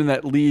of the women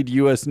that lead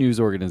U.S. news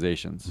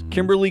organizations.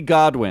 Kimberly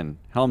Godwin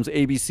helms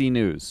ABC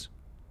News.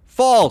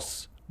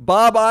 False.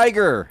 Bob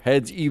Iger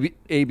heads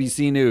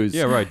ABC News.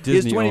 Yeah, right. He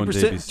has Disney owns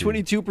ABC.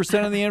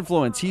 22% of the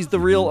influence. He's the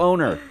real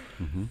owner.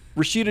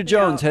 Rashida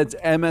Jones heads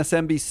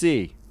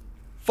MSNBC.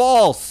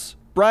 False.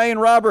 Brian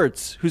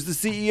Roberts, who's the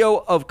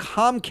CEO of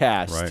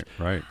Comcast.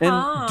 Right.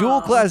 And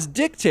dual-class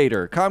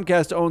dictator.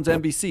 Comcast owns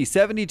NBC.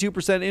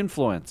 72%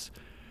 influence.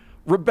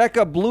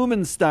 Rebecca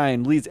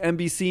Blumenstein leads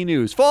NBC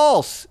News.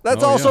 False.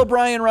 That's also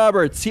Brian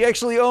Roberts. He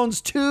actually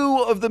owns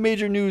 2 of the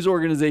major news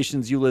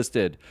organizations you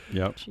listed.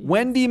 Yep.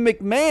 Wendy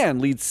McMahon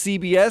leads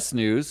CBS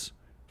News.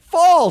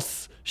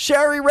 False.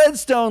 Shari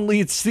Redstone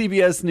leads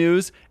CBS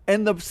News,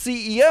 and the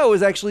CEO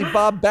is actually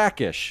Bob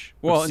Bakish.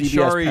 Well, of and CBS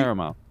Shari,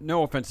 Paramount.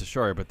 no offense to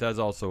Shari, but that's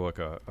also like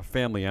a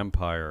family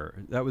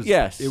empire. That was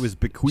Yes. It was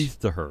bequeathed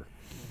to her.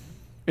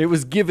 It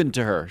was given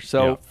to her,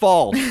 so Yeah.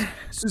 false.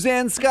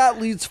 Suzanne Scott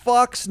leads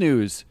Fox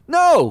News.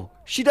 No,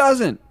 she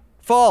doesn't.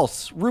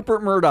 False.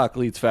 Rupert Murdoch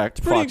leads Fox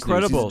Pretty News.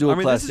 incredible. He's a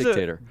dual-class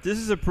dictator. This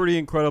is a pretty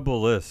incredible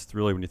list,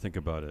 really, when you think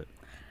about it.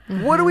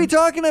 What are we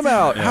talking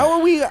about? Yeah. How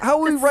are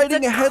we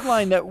writing a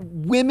headline that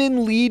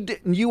women lead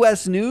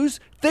U.S. news?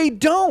 They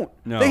don't.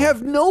 No. They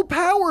have no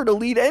power to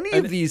lead any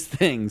of these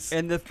things.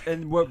 And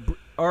what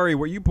Ari,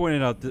 what you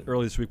pointed out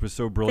earlier this week was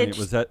so brilliant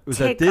was that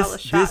take all the this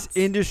shots.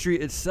 industry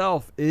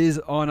itself is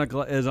on a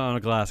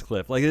glass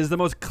cliff. Like, it is the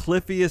most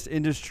cliffiest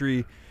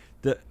industry.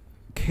 The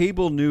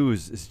cable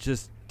news is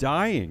just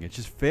dying. It's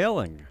just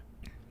failing.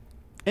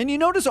 And you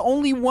notice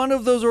only one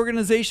of those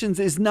organizations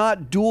is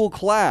not dual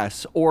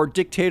class or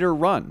dictator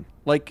run.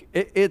 Like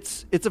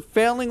it's a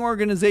failing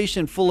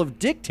organization full of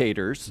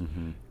dictators,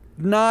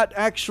 not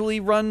actually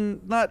run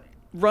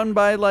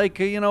by like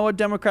a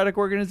democratic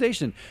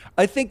organization.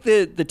 I think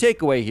the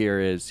takeaway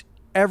here is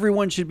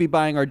everyone should be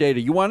buying our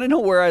data. You want to know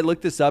where I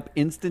looked this up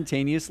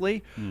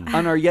instantaneously?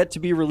 On our yet to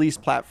be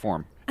released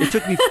platform. It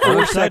took me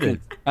 4 seconds.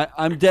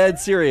 I'm dead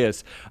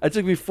serious. It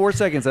took me 4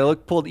 seconds. I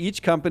pulled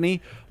each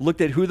company, looked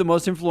at who the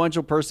most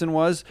influential person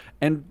was,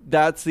 and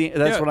that's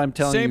what I'm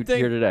telling you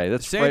here today.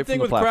 That's same right thing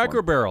from the with platform.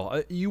 Cracker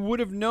Barrel. You would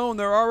have known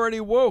they're already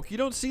woke. You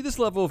don't see this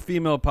level of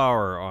female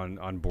power on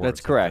boards.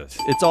 That's like correct. this.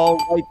 It's all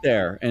right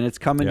there, and it's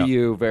coming to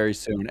you very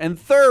soon. And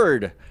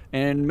third,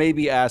 and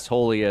maybe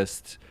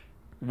assholiest,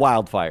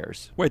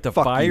 wildfires. Wait, the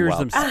Fucking fires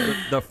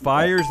wildfires. the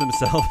fires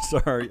themselves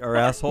are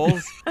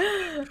assholes?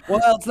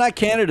 Well, it's not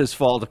Canada's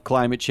fault if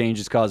climate change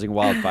is causing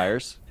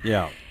wildfires.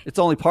 Yeah. It's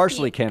only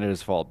partially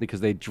Canada's fault because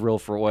they drill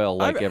for oil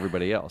like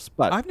everybody else.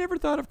 But I've never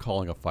thought of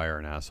calling a fire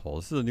an asshole.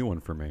 This is a new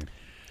one for me.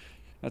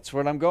 that's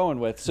what I'm going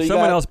with. So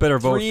Someone you got else better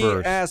vote 3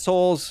 first.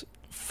 assholes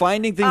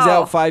finding things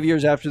out 5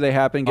 years after they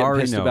happen, getting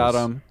Ari pissed knows. about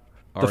them.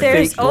 The Ari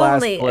There's fake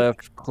glass only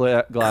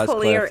glass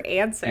clear cliff.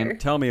 answer.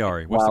 Tell me,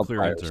 Ari, what's the clear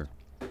Wildfires. answer?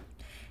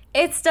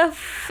 It's the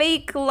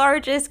fake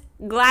largest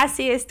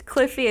glassiest,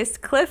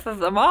 cliffiest cliff of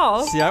them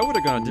all. See, I would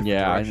have gone a different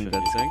Yeah, I direction.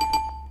 think You think?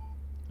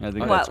 I think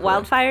What, that's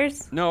correct.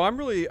 wildfires? No, I'm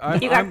really.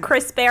 You got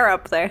Chris Bear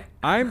up there.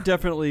 I'm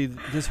definitely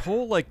this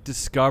whole like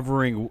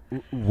discovering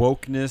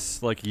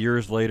wokeness like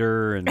years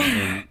later, and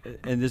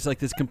there's like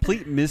this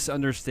complete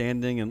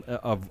misunderstanding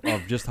of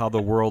just how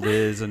the world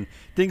is and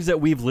things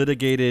that we've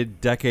litigated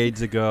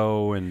decades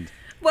ago. And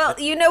Well,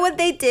 you know what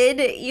they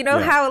did? You know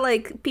Yeah. how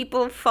like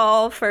people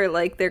fall for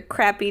like their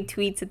crappy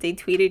tweets that they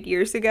tweeted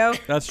years ago?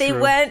 That's they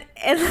true. went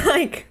and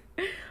like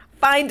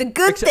find the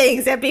good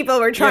things that people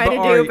were trying but to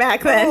Ari- do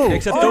back then. Oh,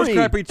 except those Ari,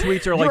 crappy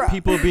tweets are like you're-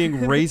 people being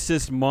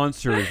racist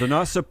monsters. They're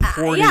not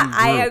supporting. yeah,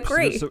 I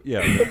groups. agree.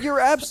 Yeah. You're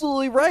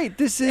absolutely right.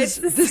 It's the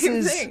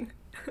same thing.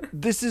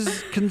 This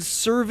is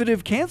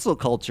conservative cancel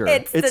culture.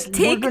 It's the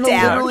we're gonna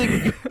takedown.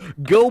 literally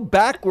go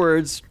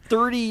backwards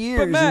 30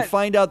 years Matt- and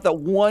find out that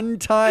one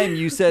time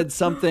you said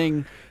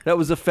something that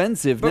was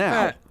offensive But now.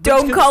 Matt,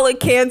 Don't that's call it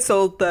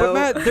canceled, though.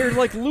 But Matt, they're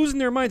like losing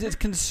their minds. It's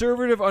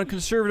conservative on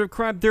conservative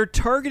crime. They're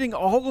targeting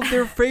all of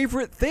their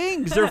favorite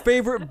things, their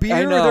favorite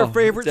beer, know. their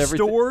favorite It's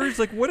everything. stores.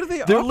 Like, what are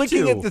they They're up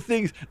looking to? at the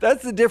things.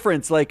 That's the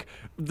difference. Like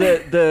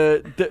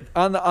the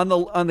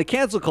on the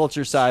cancel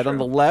culture side, on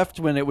the left,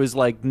 when it was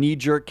like knee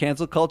jerk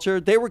cancel culture,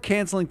 they were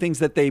canceling things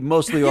that they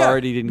mostly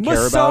already didn't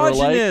care about or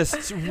like.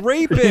 Misogynists,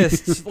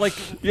 rapists, like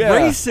Yeah.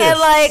 racists. and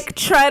like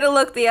try to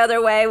look the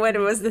other way when it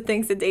was the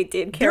things that they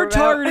did care they're about.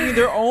 targeting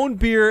their own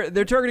beer.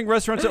 They're targeting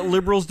restaurants that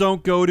liberals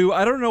don't go to.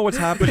 I don't know what's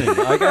happening.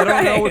 Like, I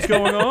don't know what's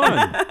going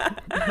on.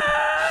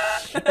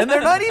 And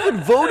they're not even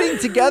voting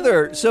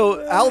together.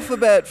 So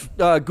Alphabet,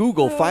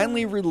 Google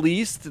finally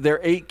released their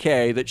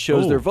 8K that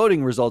shows Oh. their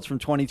voting results from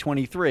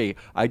 2023.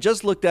 I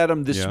just looked at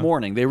them this Yeah.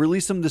 morning. They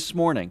released them this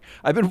morning.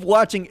 I've been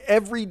watching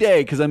every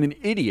day because I'm an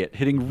idiot,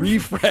 hitting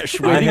refresh,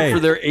 waiting Hey, for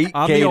their 8K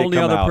I'm the to only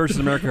come other out. person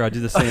in America. I do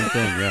the same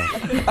thing.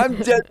 Yeah. I'm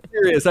dead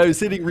serious. I was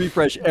hitting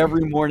refresh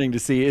every morning to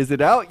see, is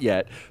it out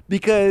yet?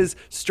 Because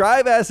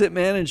Strive Asset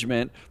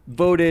Management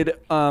voted,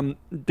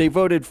 they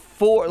voted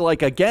for,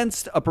 like,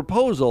 against a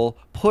proposal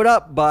put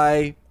up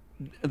by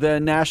the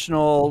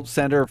National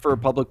Center for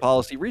Public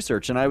Policy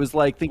Research. And I was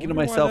like thinking to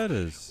Wonder why myself, that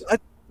is.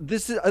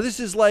 this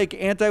is like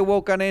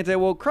anti-woke on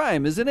anti-woke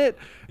crime, isn't it?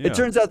 Yeah. It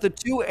turns out the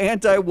two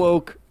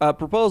anti-woke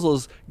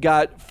proposals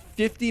got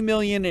 50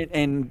 million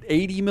and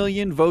 80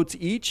 million votes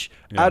each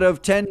Yeah. out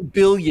of 10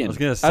 billion. I was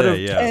gonna out of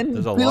say, yeah, 10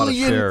 there's a lot of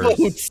billion shares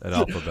votes. at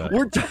Alphabet.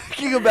 We're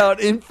talking about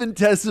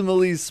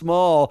infinitesimally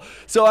small.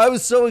 So I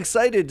was so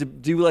excited to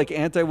do like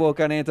anti-woke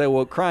on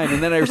anti-woke crime,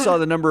 and then I saw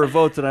the number of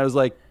votes, and I was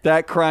like,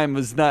 that crime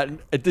was not.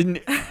 It didn't.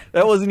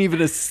 That wasn't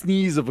even a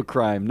sneeze of a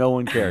crime. No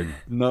one cared.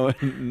 No,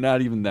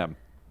 not even them.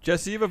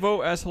 Jesse, you have a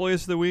vote as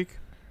holiest of the week?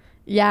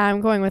 Yeah,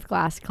 I'm going with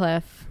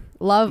Glasscliff.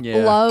 Love Yeah.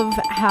 love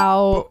how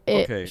Oh,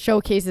 okay. it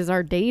showcases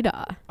our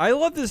data. I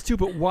love this too,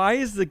 but what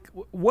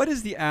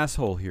is the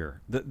asshole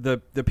here?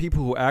 The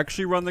people who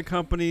actually run the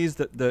companies,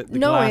 the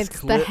No, glass it's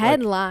clit, the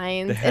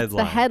headlines. the It's headline, the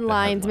the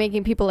headlines headline.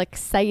 making people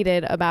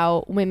excited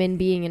about women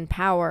being in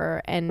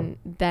power, and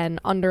then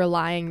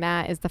underlying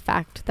that is the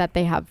fact that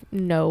they have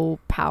no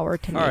power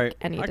to make All right,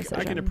 any I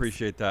decisions. can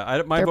appreciate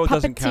that. My They're vote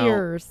doesn't count.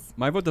 puppeteers.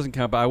 My vote doesn't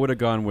count, but I would have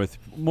gone with,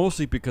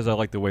 mostly because I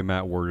like the way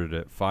Matt worded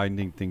it,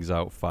 finding things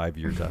out 5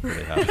 years after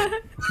they happen.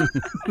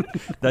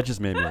 That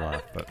just made me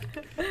laugh. But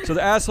so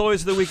the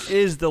assholes of the week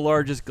is the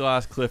largest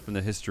glass cliff in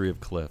the history of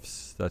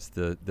cliffs. That's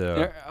the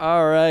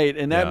All right,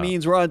 and that Yeah.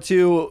 means we're on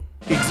to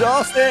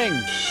exhausting.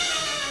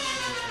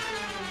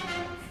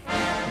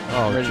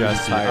 oh ready to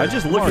Jesse. retire. I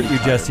just I'm look already at you,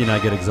 tired. Jesse, and I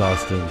get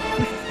exhausted.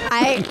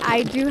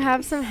 I do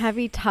have some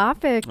heavy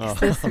topics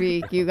this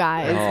week, you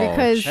guys, Oh,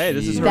 because Hey,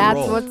 this is her that's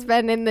role. what's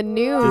been in the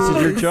news. This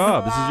is your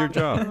job. This is your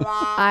job.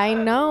 I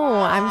know.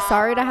 I'm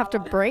sorry to have to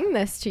bring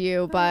this to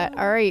you, but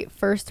all right,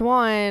 first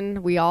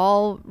one. We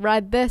all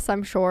read this,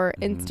 I'm sure.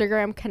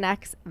 Instagram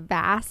connects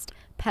vast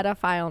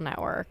pedophile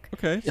network.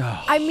 Okay.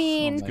 I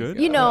mean, good.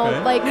 you know,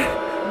 Okay. like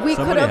we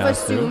Somebody could have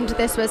has to. assumed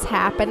this was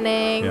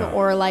happening Yeah.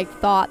 or like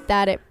thought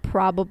that it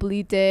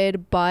probably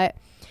did, but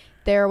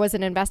there was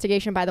an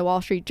investigation by the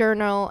Wall Street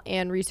Journal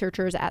and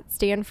researchers at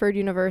Stanford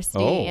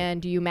University Oh.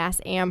 and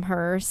UMass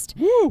Amherst,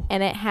 Woo.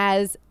 and it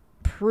has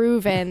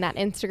proven that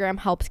Instagram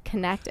helps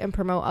connect and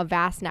promote a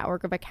vast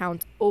network of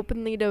accounts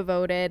openly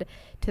devoted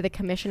to the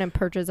commission and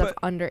purchase of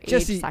underage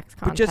sex content.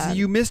 But Jesse,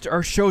 you missed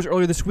our shows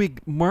earlier this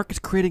week. Mark is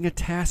creating a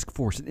task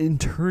force, an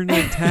internal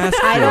task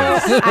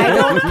force. I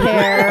don't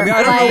care. I mean,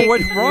 I don't Like, know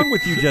what's wrong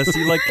with you,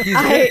 Jesse. Like he's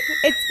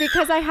it's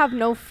because I have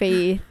no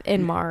faith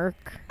in Mark.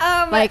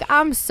 Like,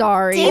 I'm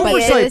sorry, Dang but it.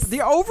 oversight. this,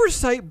 The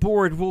oversight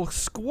board will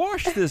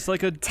squash this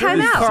like a Time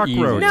dirty out.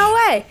 cockroach. no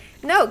way.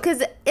 No,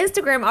 because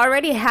Instagram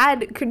already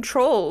had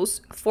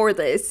controls for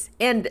this,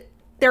 and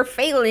they're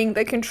failing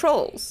the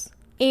controls.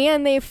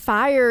 and they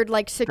fired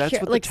like That's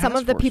what the like some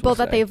task of the force people will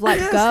that say. they've let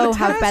Yes, go the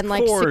have task been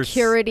like force.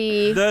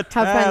 security The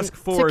task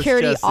force,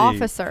 security Jesse.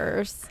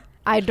 officers.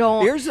 I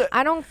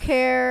don't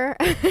care.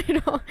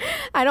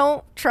 I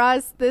don't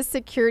trust the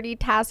security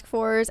task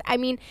force. I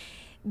mean,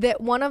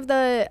 that one of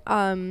the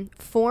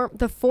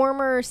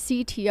former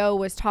CTO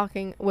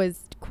was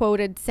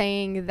quoted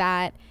saying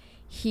that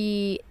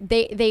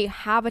they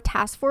have a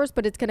task force,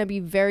 but it's going to be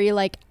very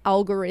like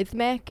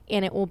algorithmic,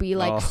 and it will be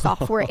like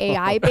software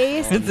AI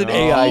based. It's an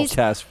AI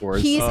task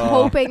force. He's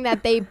hoping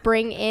that they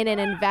bring in and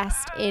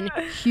invest in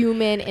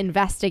human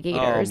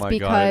investigators,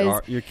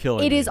 because you're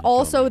killing it me. is You're killing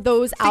also me.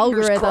 those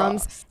Fingers algorithms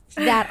crossed.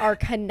 that are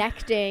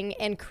connecting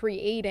and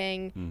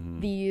creating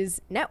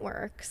these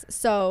networks.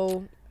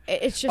 So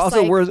it's just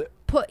Also, like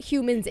put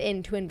humans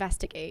in to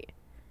investigate.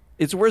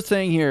 It's worth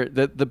saying here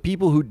that the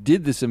people who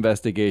did this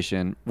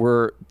investigation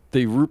were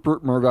the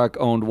Rupert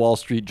Murdoch-owned Wall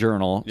Street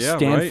Journal, Yeah,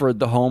 Stanford,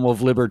 the home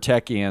of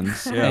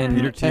libertarians, Yeah, and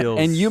Peter Thiel's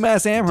and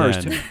UMass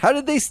Amherst. den. How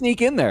did they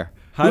sneak in there?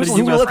 How did Who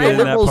you let the get in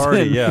that liberals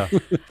party? in? Yeah.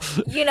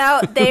 You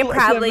know, they Who let them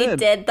probably in?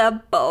 did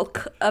the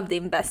bulk of the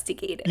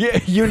investigating. Yeah,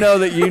 you know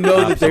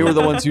that they were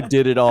the ones who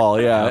did it all.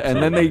 Yeah,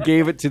 and then they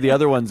gave it to the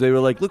other ones. They were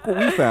like, "Look what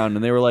we found,"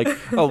 and they were like,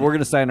 "Oh, we're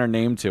gonna sign our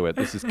name to it.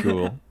 This is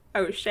cool."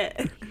 Oh,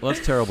 shit. Well,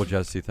 that's terrible,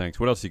 Jesse. Thanks.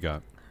 What else you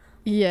got?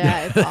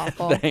 Yeah, it's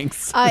awful.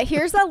 Thanks.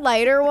 Here's a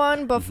lighter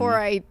one before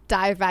I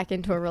dive back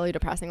into a really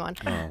depressing one.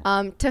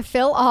 To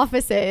fill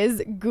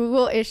offices,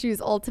 Google issues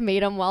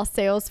ultimatum while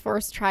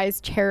Salesforce tries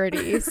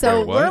charity. So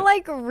Wait, what? we're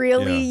like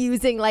really Yeah.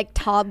 using like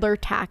toddler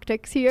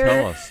tactics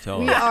here.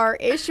 Tell We us. are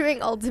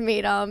issuing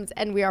ultimatums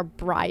and we are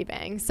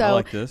bribing. So I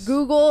like this.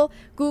 Google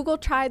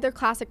tried their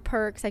classic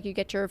perks, like you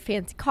get your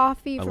fancy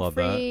coffee I for love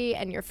free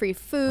and your free love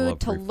food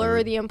to free lure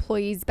food. the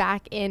employees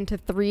back into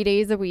 3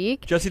 days a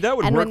week. Jesse, that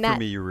would And work when for that-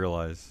 me, you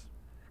realize.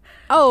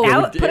 Oh,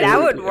 That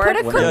would work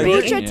put a for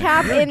me. kombucha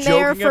tap You're in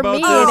there joking for about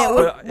me, this, and it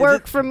but would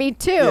work for me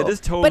too. Yeah, this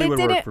but totally it would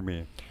didn't. work for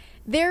me.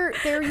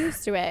 They're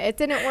used to it. It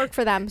didn't work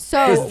for them.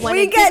 So when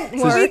We it get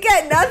didn't work,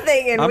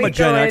 nothing, and I'm we a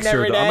Gen go in Xer.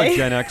 every Though. I'm a day.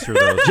 Gen Xer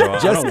though,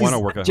 so I don't want to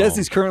work at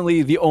Jesse's home.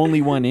 currently the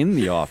only one in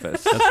the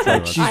office.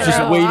 Like she's I just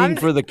know. waiting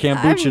for the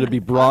kombucha to be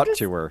brought just-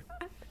 to her.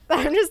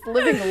 I'm just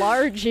living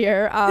large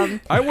here. I was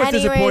anyways,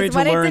 disappointed to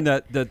when it learn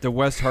did- that the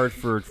West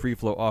Hartford Free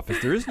Flow office,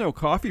 there is no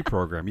coffee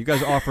program. You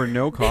guys offer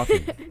no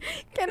coffee.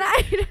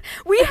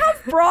 We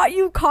have brought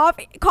you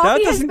coffee. Coffee That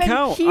has doesn't been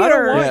count. here. I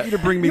don't want you to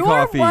bring me Your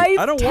coffee. wife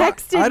I don't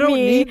texted me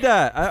need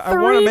that. I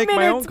 3 want to make my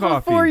own minutes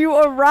coffee. before you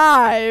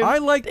arrived. I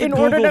like the in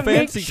order Google to make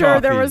fancy sure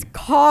there coffee. was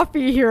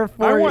coffee here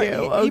for you.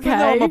 Okay. Even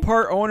though I'm a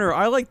part owner,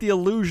 I like the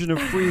illusion of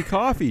free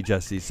coffee,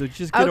 Jesse. So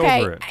just get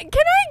Okay, over it. can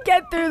I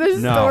get through the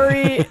No.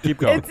 story? Keep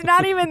going. It's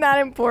not even that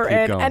important.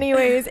 Keep going.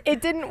 Anyways,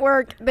 it didn't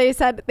work. They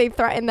said they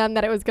threatened them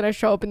that it was going to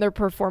show up in their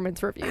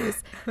performance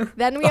reviews.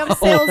 Then we have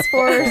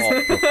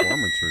Salesforce.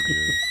 Performance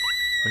reviews.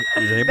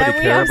 Does anybody Then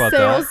we care have about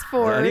that?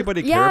 Salesforce. Does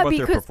anybody care Yeah, about their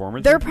because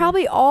performance they're reviews?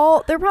 probably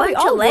all Bunch of worried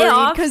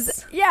layoffs.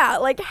 because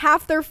like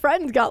half their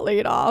friends got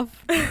laid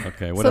off.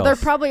 Okay, what So else? they're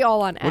probably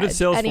all on edge. What did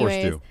Salesforce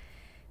Anyways, do?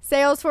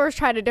 Salesforce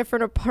tried a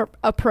different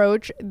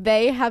approach.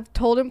 They have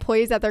told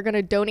employees that they're going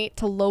to donate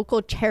to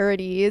local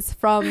charities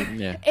from.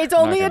 Yeah, It's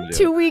not only a gonna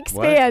do it. 2-week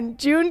What? span,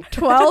 June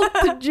 12th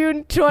to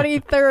June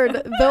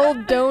 23rd.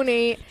 They'll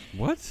donate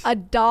What?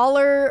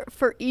 $1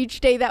 for each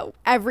day that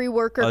every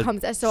worker A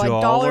comes. So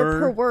 $1 dollar?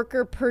 per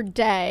worker per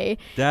day.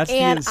 That's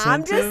and the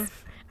incentive?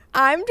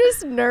 I'm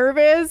just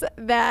nervous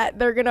that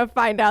they're gonna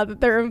find out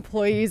that their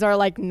employees are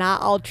like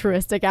not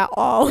altruistic at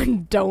all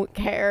and don't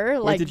care.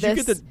 Wait, Like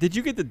did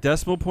you get the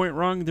decimal point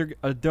wrong? They're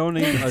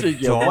donating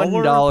Yeah, $1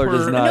 $1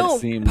 does per- not no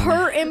seem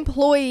per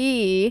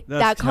employee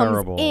That's that comes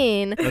terrible.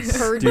 in That's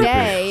per stupid.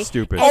 day.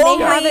 Stupid. And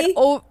Only- they have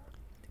an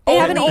they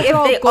have an only if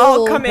overall they all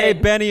goal. come in. Hey,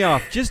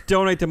 Benioff, just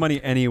donate the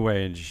money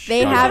anyway. And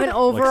They shut have up. an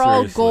overall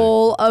seriously.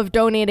 goal of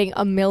donating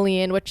 $1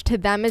 million, which to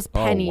them is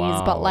Oh, pennies,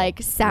 wow. but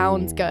like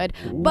sounds Ooh. good.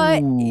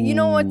 But you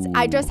know what?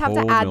 I just have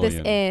to Whole add this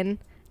million. in.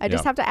 I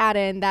just Yeah. have to add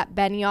in that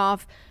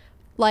Benioff,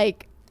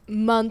 like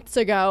months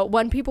ago,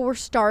 when people were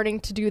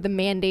starting to do the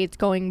mandates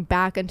going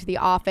back into the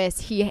office,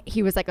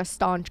 he was like a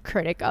staunch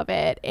critic of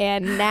it.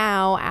 And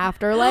now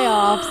after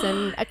layoffs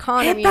and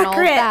economy and all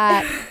Hypocrite.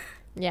 that,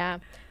 yeah.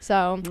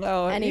 So,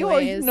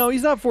 anyways. no,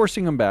 he's not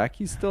forcing him back.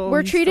 He's still.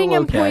 We're he's treating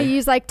still okay.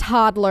 employees like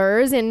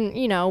toddlers, and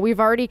we've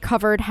already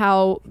covered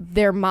how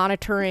they're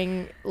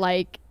monitoring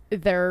like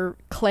their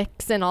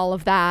clicks and all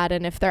of that,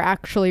 and if they're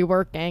actually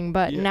working.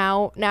 But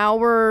Yeah. now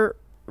we're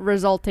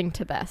resulting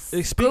to this.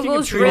 Speaking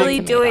Google's of treating, really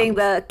ultimatums. doing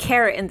the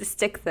carrot and the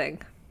stick thing.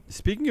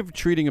 Speaking of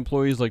treating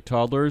employees like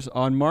toddlers,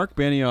 on Mark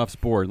Benioff's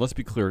board, let's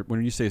be clear,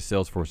 when you say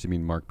Salesforce, you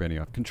mean Mark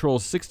Benioff,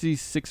 controls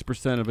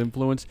 66% of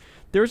influence.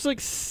 There's like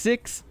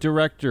 6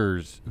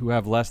 directors who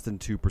have less than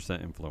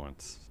 2%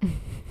 influence.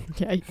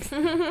 Yikes.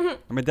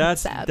 I mean,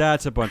 that's Sad.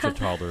 a bunch of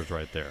toddlers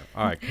right there.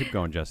 All right, keep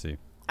going, Jesse.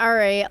 All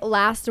right,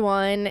 last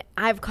one.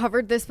 I've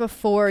covered this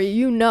before.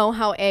 You know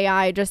how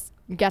AI just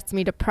gets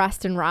me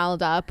depressed and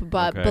riled up,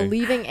 but Okay.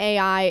 believing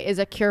AI is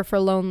a cure for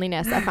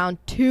loneliness. I found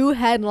 2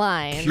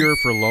 headlines. Cure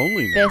for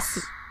loneliness.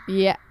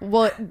 Yeah.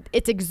 Well,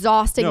 it's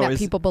exhausting No, that it's-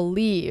 people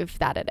believe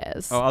that it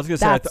is. Oh, I was gonna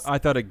say I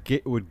thought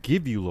it would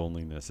give you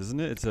loneliness, isn't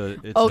it?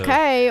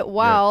 Okay,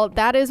 well,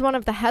 that is one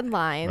of the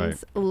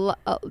headlines.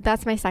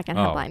 That's my second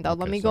headline, though. okay,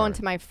 Let me go sorry.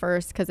 into my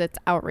first because it's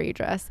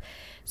outrageous.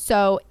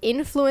 So,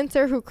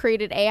 influencer who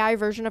created AI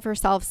version of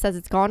herself says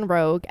it's gone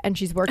rogue, and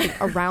she's working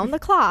around the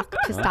clock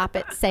to stop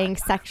it saying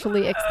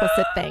sexually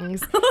explicit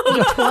things.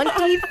 The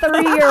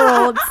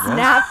 23-year-old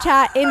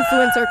Snapchat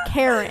influencer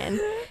Karen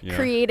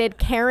created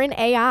Karen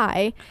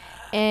AI.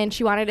 And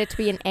she wanted it to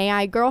be an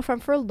AI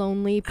girlfriend for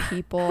lonely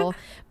people.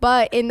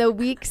 But in the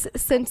weeks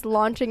since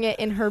launching it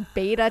in her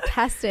beta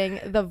testing,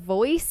 the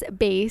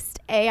voice-based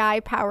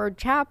AI-powered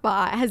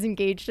chatbot has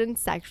engaged in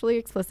sexually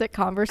explicit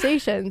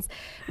conversations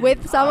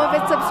with some of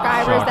its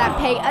subscribers that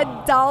pay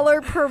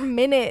 $1 per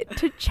minute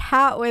to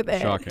chat with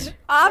it. Shocking.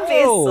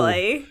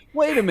 Obviously.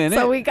 Wait a minute.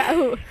 So we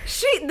got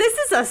This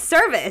is a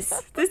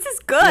service. This is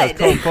Yeah, it's good.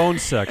 called phone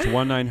sex.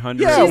 1-900.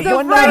 Yeah, she's the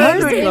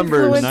 1-900 first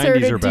numbers. influencer 90s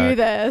to are do back.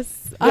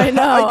 this. I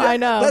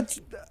know.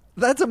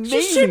 That's amazing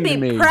She should be to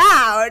me.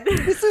 proud.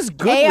 This is AI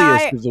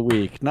goodliest of the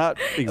week, not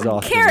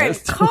exhausting. Karen,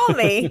 call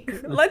me.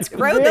 Let's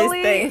grow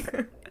Really? this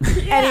thing.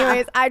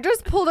 Anyways, I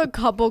just pulled a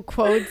couple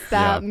quotes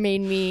that Yeah.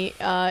 made me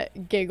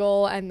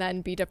giggle and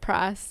then be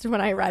depressed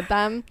when I read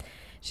them.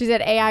 She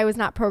said AI was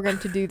not programmed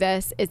to do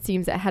this. It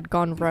seems it had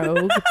gone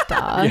rogue.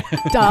 Duh.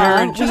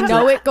 Karen, We just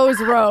know it goes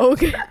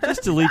rogue.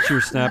 Just delete your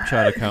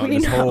Snapchat account. We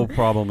And this know. whole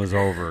problem is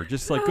over.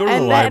 Just like go to the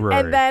and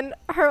library. then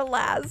her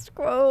last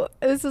quote.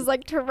 This is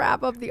like to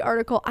wrap up the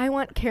article. I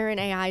want Karen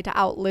AI to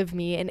outlive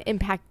me and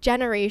impact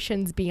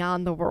generations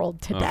beyond the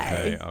world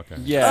today. Okay.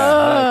 Yeah,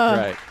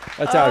 that's right.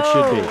 That's how it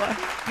should be.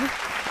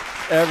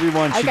 Oh.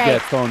 Everyone should Okay.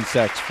 get phone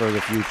sex for the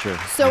future.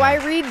 So I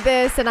read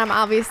this and I'm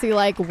obviously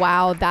like,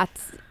 wow,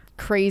 that's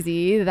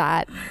crazy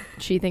that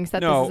she thinks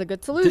that this is a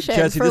good solution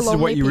Jesse, for this is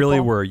lonely what you really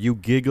people. were. You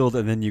giggled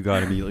and then you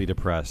got immediately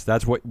depressed.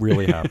 That's what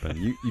really happened.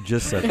 You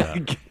just said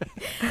that.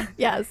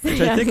 Yes.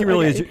 Which I think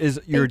really is your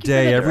Thank you for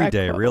day the every direct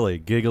day, quote. really.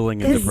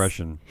 Giggling and This-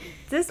 depression.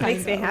 This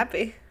makes me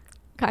happy.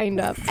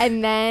 Kind of.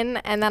 And then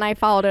I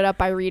followed it up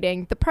by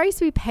reading the price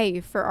we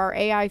pay for our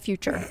AI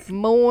future.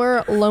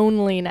 More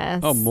loneliness.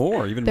 Oh,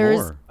 more, even There's-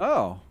 more.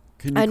 Oh.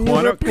 Can a you, new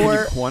can you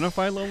report-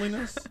 quantify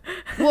loneliness?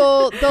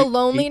 Well, the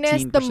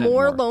loneliness, the 18%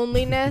 more more.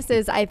 loneliness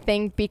is, I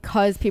think,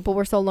 because people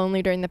were so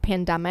lonely during the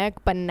pandemic,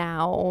 but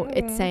now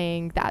it's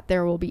saying that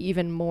there will be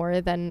even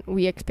more than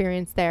we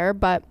experienced there.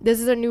 But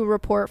this is a new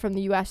report from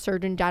the U.S.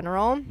 Surgeon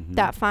General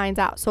that finds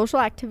out social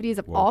activities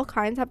of all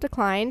kinds have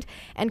declined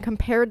and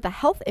compared the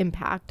health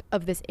impact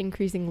of this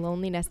increasing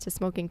loneliness to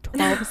smoking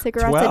 12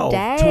 cigarettes a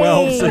day.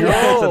 12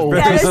 cigarettes. Whoa.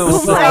 That's That is very so-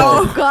 specific.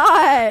 Oh,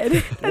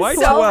 God. Why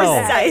so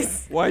 12?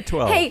 precise. Why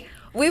 12? Hey,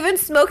 we've been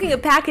smoking a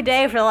pack a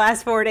day for the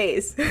last 4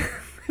 days.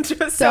 Just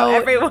so So-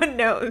 everyone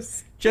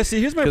knows. Jesse,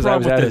 here's my Because I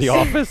was problem out with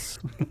of the this. office.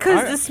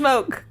 Because the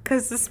smoke.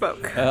 Because the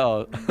smoke.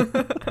 Oh.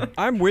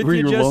 I'm with Were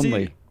you, you Jesse.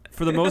 lonely?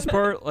 For the most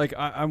part, like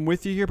I'm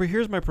with you here, but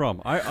here's my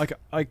problem.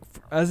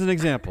 As an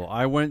example,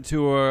 I went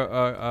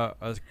to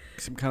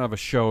some kind of a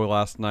show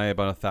last night,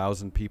 about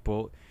 1,000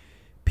 people.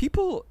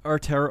 People are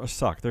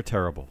suck. They're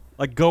terrible.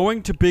 Like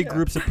going to big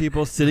groups of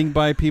people, sitting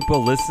by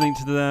people, listening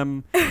to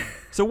them.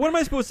 So what am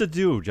I supposed to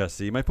do,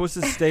 Jesse? Am I supposed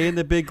to stay in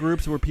the big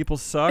groups where people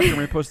suck? Or am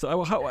I supposed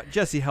to?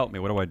 Jesse, help me.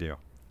 What do I do?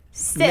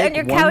 Sit on Make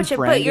your one couch and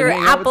friend put your and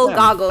hang out with Apple them.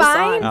 goggles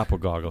Fine. on. Apple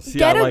goggles. See,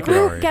 Get I a like it group,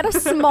 already. get a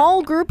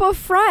small group of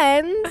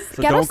friends.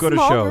 So get don't a go to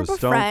small shows. group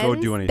of Don't go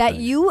friends do anything. that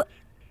you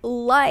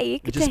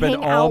like I to just spend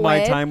hang all out my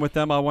with. time with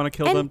them. I want to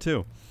kill And- them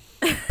too.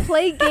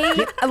 Play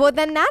games. Well,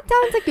 then that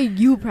sounds like a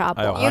you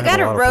problem. I You have a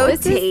gotta lot of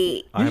problems.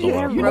 rotate. I have a You lot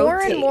gotta of More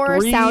problems. and more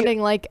Three-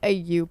 sounding like a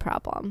you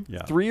problem.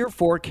 Yeah. 3 or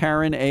 4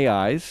 Karen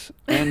AIs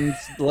and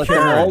let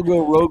them all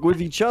go rogue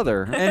with each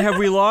other. And have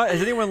we lost?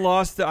 Has anyone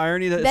lost the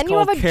irony that Then it's you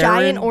have called a Karen?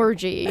 giant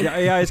orgy. Yeah,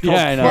 AI is called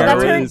Yeah, I know. Well,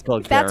 that's Karen. her. It is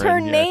called That's her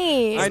Karen, yeah.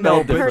 name. I know,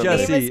 Spelled but her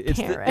differently. Jesse, name is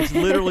Karen. it's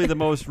literally the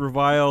most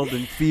reviled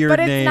and feared but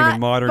it's name not. in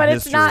modern but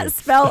history. it's not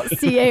spelled I don't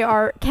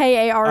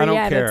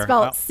CARKAREN. care. It's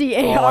spelled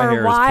All I hear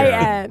is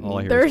Karen. CARYN. All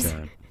I hear is There's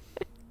Karen.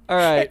 All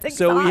right, It's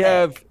so we exotic.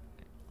 have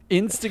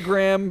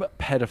Instagram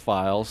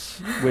pedophiles,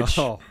 which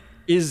Oh.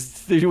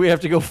 do we have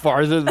to go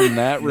farther than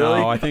that, really?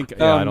 No, I think.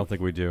 Yeah, I Um, don't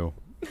think we do.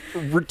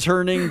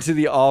 Returning to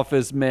the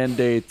office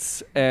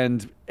mandates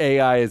and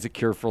AI as a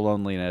cure for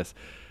loneliness.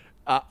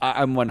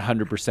 I'm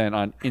 100%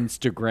 on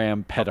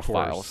Instagram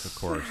pedophiles. Of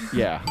course.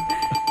 Yeah.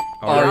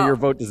 Ari- Ari, your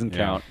vote doesn't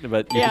Yeah. count,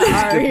 but you Yeah, can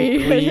just Ari, get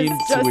the clean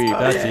it's just sweep.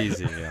 voted. That's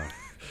easy.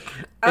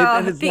 Yeah.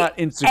 And it's the not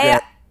Instagram.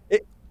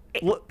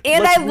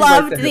 And I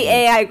loved the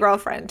AI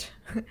girlfriend.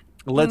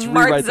 Let's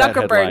Mark rewrite that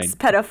Zuckerberg's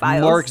headline.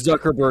 pedophiles. Mark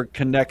Zuckerberg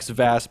connects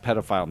vast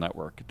pedophile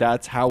network.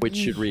 That's how it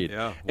should read.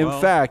 Yeah, In well-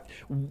 fact,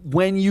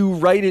 when you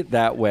write it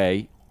that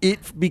way,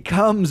 it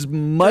becomes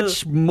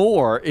much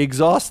more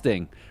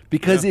exhausting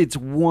because it's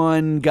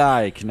one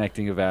guy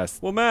connecting a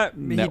vast. Well, Matt,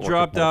 he network of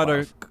dropped out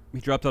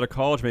pedophiles. of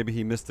college. Maybe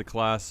he missed the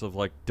class of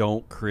like,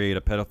 don't create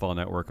a pedophile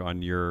network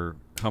on your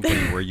company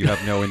where you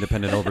have no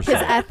independent his oversight.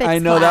 ethics I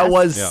know class. that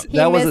was Yeah. He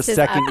that was a missed his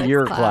second ethics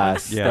year class.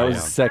 class. Yeah, that was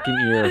yeah. second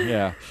year.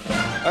 Yeah.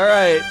 All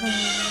right.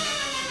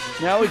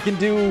 Now we can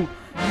do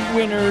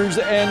winners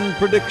and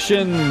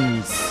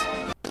predictions.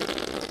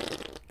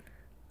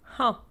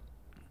 Huh. All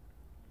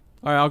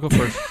right, I'll go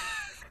first.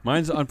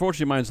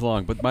 Unfortunately, mine's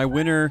long, but my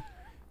winner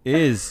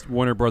is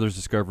Warner Brothers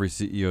Discovery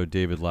CEO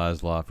David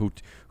Zaslav,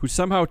 who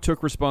somehow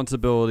took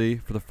responsibility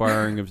for the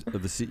firing of the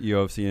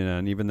CEO of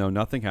CNN, even though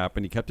nothing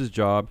happened. He kept his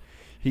job.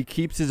 He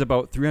keeps his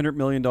about $300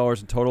 million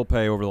in total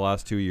pay over the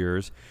last 2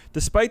 years,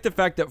 despite the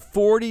fact that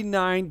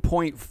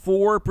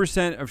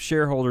 49.4% of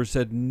shareholders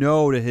said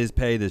no to his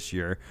pay this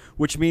year,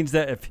 which means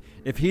that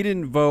if he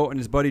didn't vote and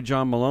his buddy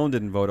John Malone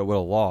didn't vote, it would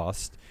have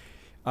lost.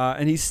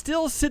 And he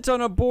still sits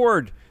on a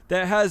board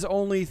that has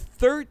only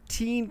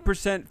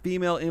 13%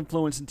 female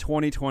influence in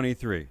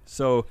 2023.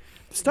 So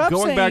Stop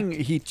going saying back,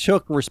 he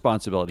took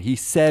responsibility. He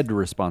said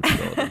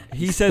responsibility.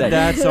 he said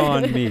that's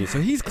on me. So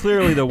he's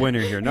clearly the winner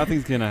here.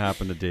 Nothing's going to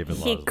happen to David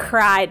He Zaslav.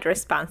 cried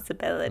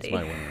responsibility.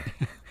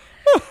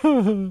 That's my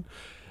winner.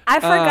 I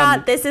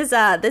forgot this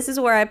is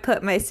where I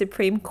put my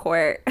Supreme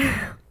Court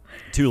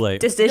Too late.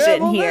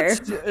 decision here.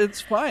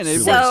 It's fine. It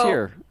So- works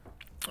here.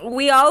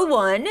 We all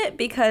won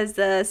because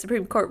the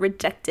Supreme Court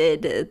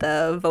rejected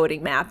the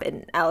voting map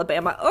in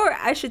Alabama, or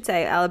I should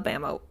say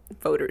Alabama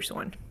voters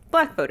won.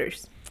 Black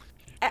voters.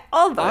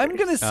 All voters. I'm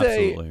going to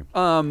say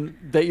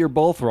that you're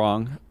both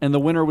wrong, and the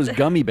winner was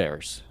gummy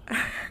bears.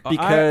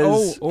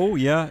 Because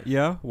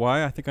yeah.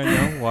 Why? I think I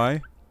know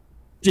why.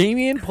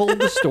 Damien pulled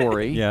the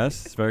story.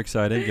 Yes, it's very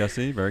exciting,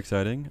 Jesse. Very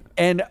exciting.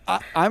 And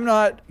I'm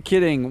not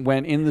kidding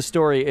when in the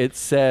story it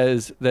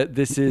says that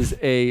this is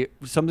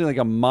something like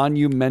a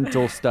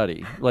monumental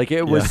study. Like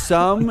it was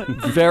some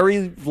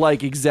very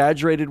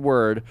exaggerated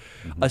word.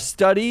 A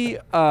study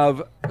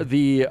of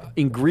the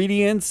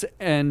ingredients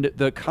and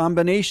the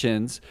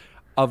combinations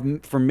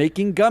for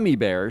making gummy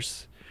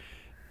bears.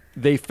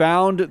 They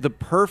found the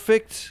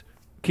perfect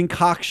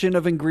concoction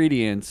of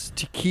ingredients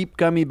to keep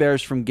gummy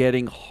bears from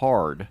getting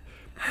hard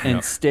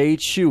and stay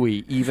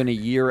chewy even a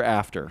year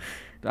after.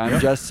 I'm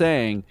just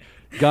saying,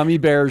 gummy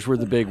bears were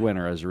the big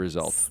winner as a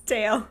result.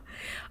 Stale.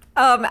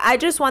 I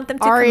just want them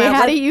to Ari, come out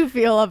how with, do you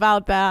feel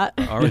about that?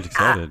 Already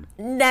excited.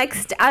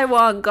 next, I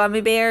want gummy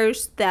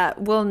bears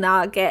that will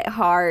not get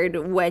hard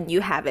when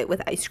you have it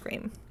with ice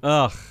cream.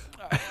 Ugh.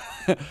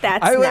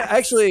 That's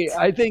next.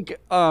 I think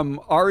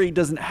Ari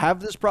doesn't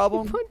have this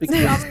problem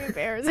because Gummy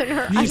bears in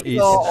her he eyes. She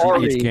saw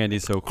Ari eats candy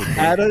so quickly.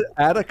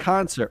 at a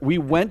concert. We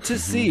went to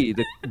see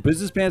the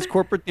Business Pants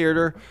Corporate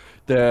Theater.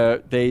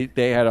 They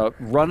had a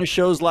run of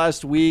shows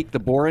last week. The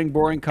Boring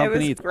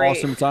Company. It's great.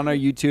 awesome. It's on our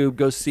YouTube.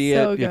 Go see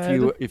So it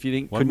good. if you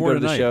didn't One couldn't more go to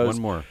the tonight. shows.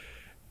 One more.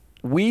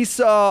 We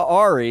saw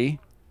Ari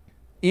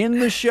in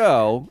the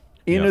show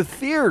in a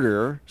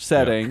theater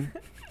setting.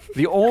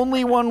 The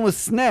only one with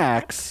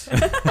snacks.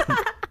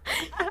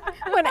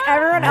 When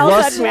everyone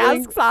else had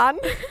Rustling. masks on.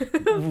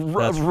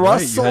 That's right,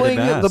 Rustling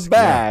you had a the mask,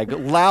 bag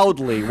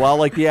loudly while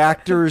the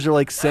actors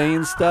are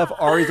saying stuff.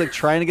 Ari's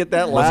trying to get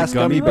that Was last it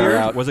gummy bear bears?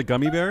 out. Was it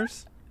gummy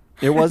bears?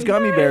 It was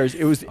gummy bears.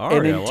 It was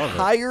Ari, an I love it.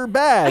 entire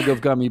bag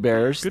of gummy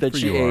bears Good that for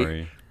she you, ate.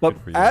 Ari. But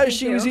Good for you. as Thank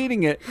she you. was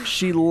eating it,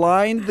 she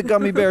lined the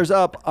gummy bears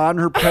up on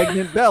her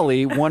pregnant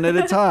belly one at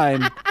a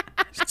time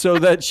so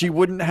that she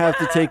wouldn't have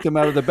to take them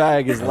out of the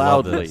bag as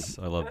loudly.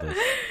 I love this.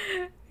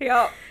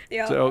 Yep.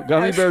 So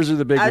gummy bears are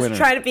the big I was winner.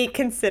 trying to be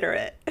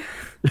considerate.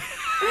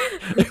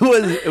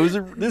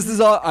 This is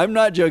all. I'm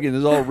not joking. This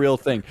is all a real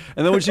thing.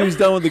 And then when she was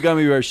done with the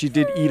gummy bears, she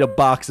did eat a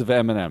box of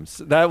M&Ms.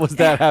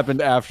 That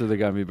happened after the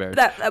gummy bears.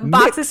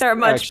 Boxes Mixed, are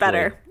much actually.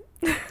 better.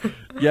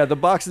 Yeah, the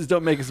boxes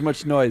don't make as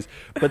much noise,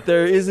 but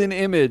there is an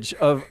image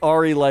of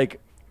Ari like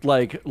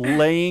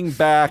laying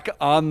back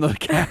on the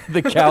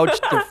couch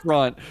at the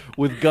front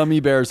with gummy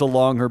bears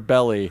along her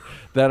belly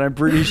that I'm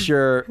pretty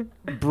sure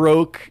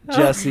broke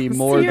Jesse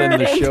more than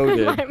the show Seared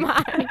did. into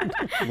my mind.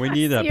 We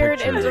need that Seared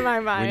picture. into my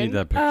We mind. need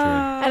that picture.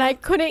 And I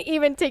couldn't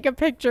even take a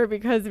picture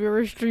because we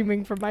were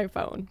streaming from my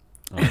phone.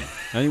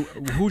 Anyway,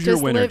 who's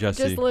your winner,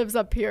 Jesse? Just lives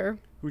up here.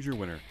 Who's your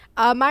winner?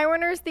 My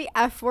winner is the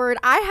F word.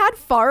 I had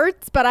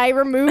farts, but I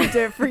removed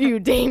it for you,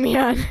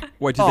 Damien.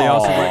 Wait, did they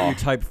also Aw. let you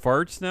type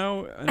farts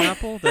now in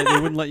Apple? They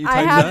wouldn't let you I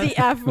type have that? the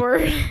F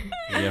word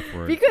The F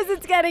word. because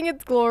it's getting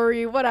its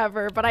glory,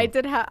 whatever. But I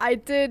did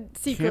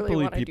secretly Can't believe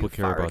want to people do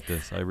care fart. about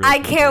this. I I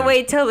can't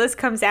wait till this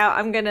comes out.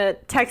 I'm gonna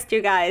text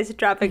you guys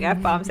dropping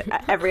F-bombs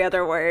every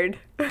other word.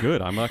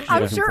 Good. I'm actually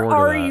I'm looking sure forward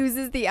Ari to that.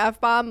 uses the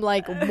F bomb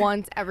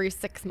once every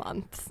 6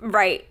 months.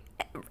 Right.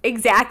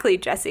 Exactly,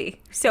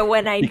 Jesse. So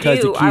when I Because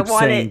do, it I keeps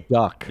want saying it.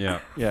 duck. Yeah.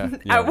 Yeah.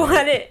 Yeah, I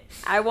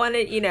want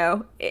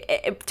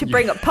it, to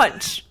bring a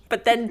punch.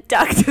 But then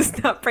duck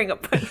does not bring a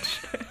punch.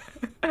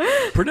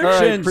 Predictions. All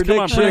right, Come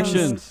on, predictions.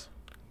 predictions.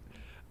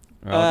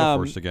 All right, I'll go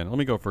Um, first again. Let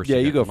me go first yeah,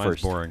 again. you go Mine's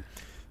first. boring.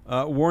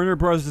 Warner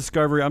Brothers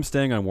Discovery. I'm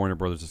staying on Warner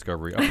Brothers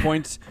Discovery.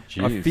 Appoints a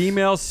Jeez.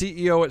 female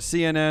CEO at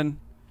CNN.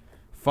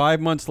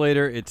 5 months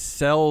later, it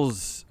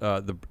sells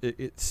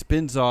it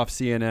spins off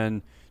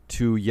CNN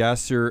to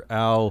Yasser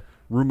Al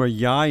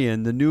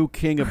Rumayyan, the new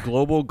king of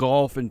global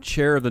golf and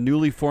chair of the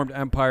newly formed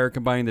empire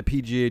combining the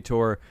PGA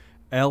Tour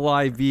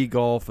LIV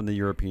Golf and the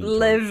European Tour.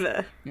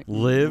 Live.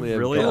 Live,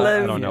 really? Golf.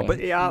 I don't know,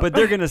 Yeah. but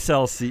they're gonna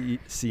sell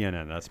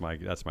CNN. That's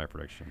my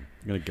prediction.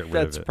 I'm gonna get rid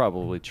That's of it.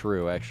 probably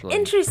true, actually.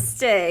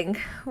 Interesting.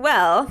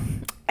 Well,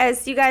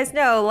 as you guys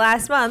know,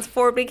 last month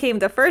Ford became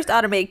the first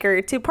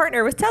automaker to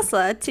partner with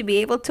Tesla to be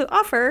able to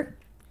offer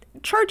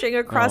charging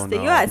across the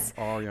U.S.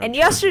 And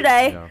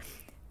yesterday,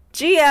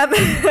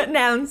 GM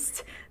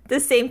announced the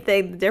same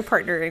thing. They're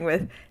partnering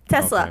with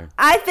Tesla. Okay.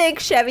 I think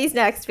Chevy's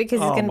next because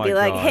he's going to be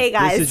like, hey,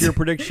 guys. This is your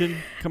prediction?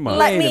 Come on.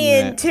 Let Wait a me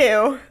in, minute.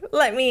 too.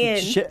 Let me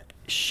in.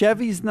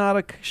 Chevy's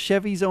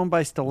owned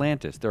by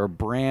Stellantis. They're a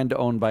brand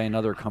owned by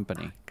another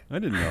company. I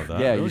didn't know that.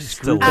 Yeah, It you was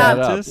screwed that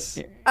up.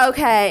 Stellantis?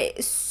 Okay,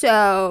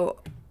 so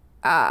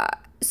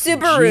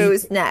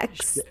Subaru's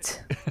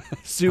next.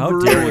 How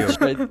dare you?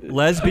 Subaru.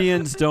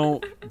 Lesbians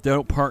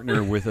don't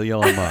partner with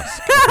Elon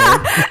Musk.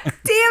 Okay?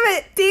 Damn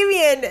it,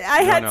 Damien.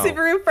 I had no.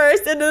 Subaru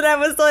first, and then I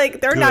was like,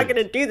 they're not Good.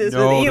 going to do this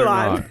No, with they're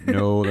Elon. not.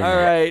 No, they're All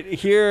not. right,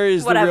 here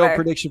is the Whatever. real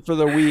prediction for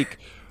the week.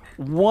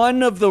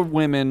 One of the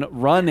women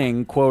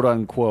running, quote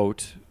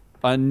unquote,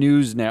 a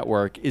news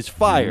network is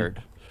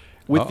fired.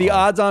 With the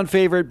odds-on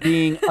favorite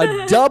being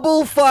a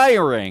double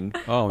firing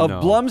Oh, of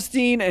no.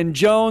 Blumstein and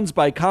Jones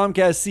by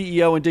Comcast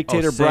CEO and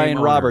dictator same Brian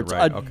owner, Roberts.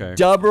 right, A okay.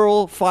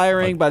 double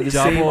firing A by the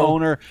same double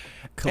owner.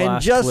 And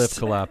Cliff just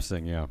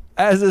collapsing, yeah.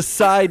 as a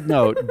side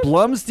note,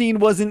 Blumstein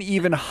wasn't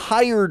even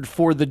hired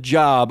for the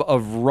job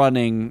of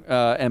running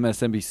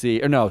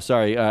NBC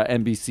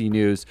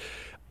News.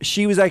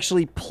 She was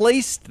actually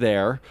placed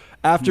there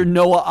after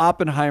Noah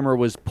Oppenheimer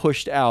was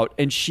pushed out,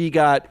 and she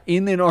got,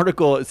 in an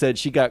article, it said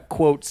she got,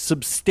 quote,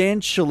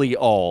 substantially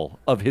all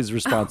of his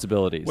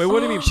responsibilities. Wait, what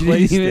do you mean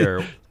placed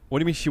there? What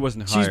do you mean she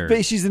wasn't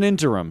hired? She's an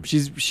interim.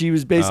 She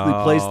was basically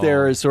placed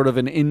there as sort of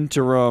an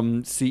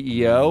interim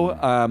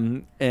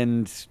CEO,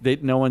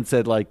 and no one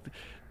said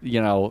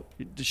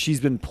she's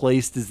been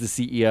placed as the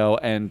CEO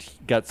and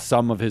got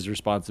some of his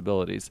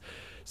responsibilities.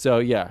 So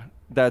yeah,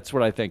 that's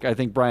what I think. I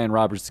think Brian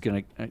Roberts is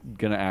gonna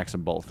axe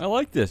them both. I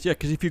like this, yeah,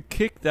 because if you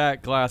kick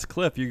that glass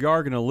cliff, you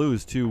are going to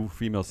lose 2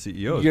 female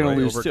CEOs. You're gonna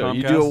right, lose over two.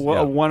 You Comcast? do Yeah.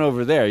 a one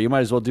over there. You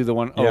might as well do the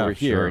one Yeah, over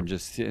here sure.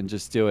 and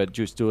just do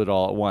it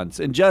all at once.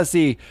 And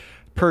Jesse,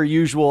 per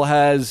usual,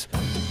 has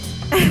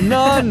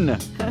none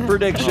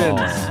predictions.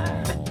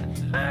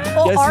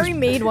 Well, Guess Ari who's-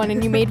 made one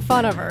and you made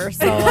fun of her.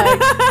 So, like,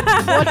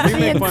 what's We the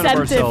make fun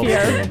of incentive ourselves.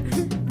 here?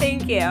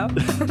 Thank you.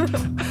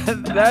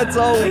 That's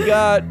all we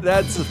got.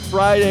 That's a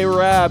Friday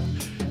wrap.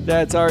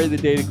 That's Ari the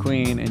Data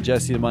Queen and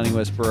Jesse the Money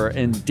Whisperer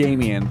and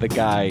Damien the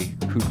guy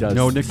who does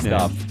No nickname.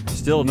 stuff.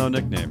 Still no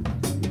nickname.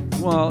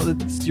 Well,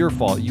 it's your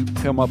fault. You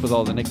come up with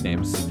all the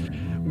nicknames.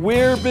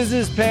 We're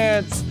Business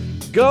Pants.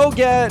 Go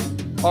get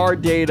our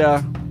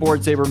data,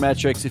 Board Saber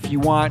Metrics, if you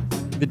want.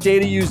 The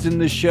data used in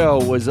this show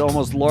was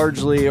almost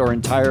largely or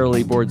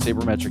entirely Board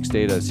Saber Metrics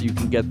data, so you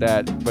can get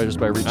that just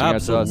by reaching out to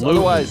us. Absolutely.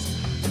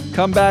 Otherwise,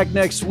 come back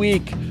next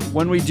week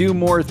when we do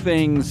more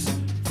things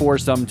for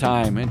some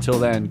time. Until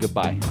then,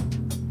 goodbye.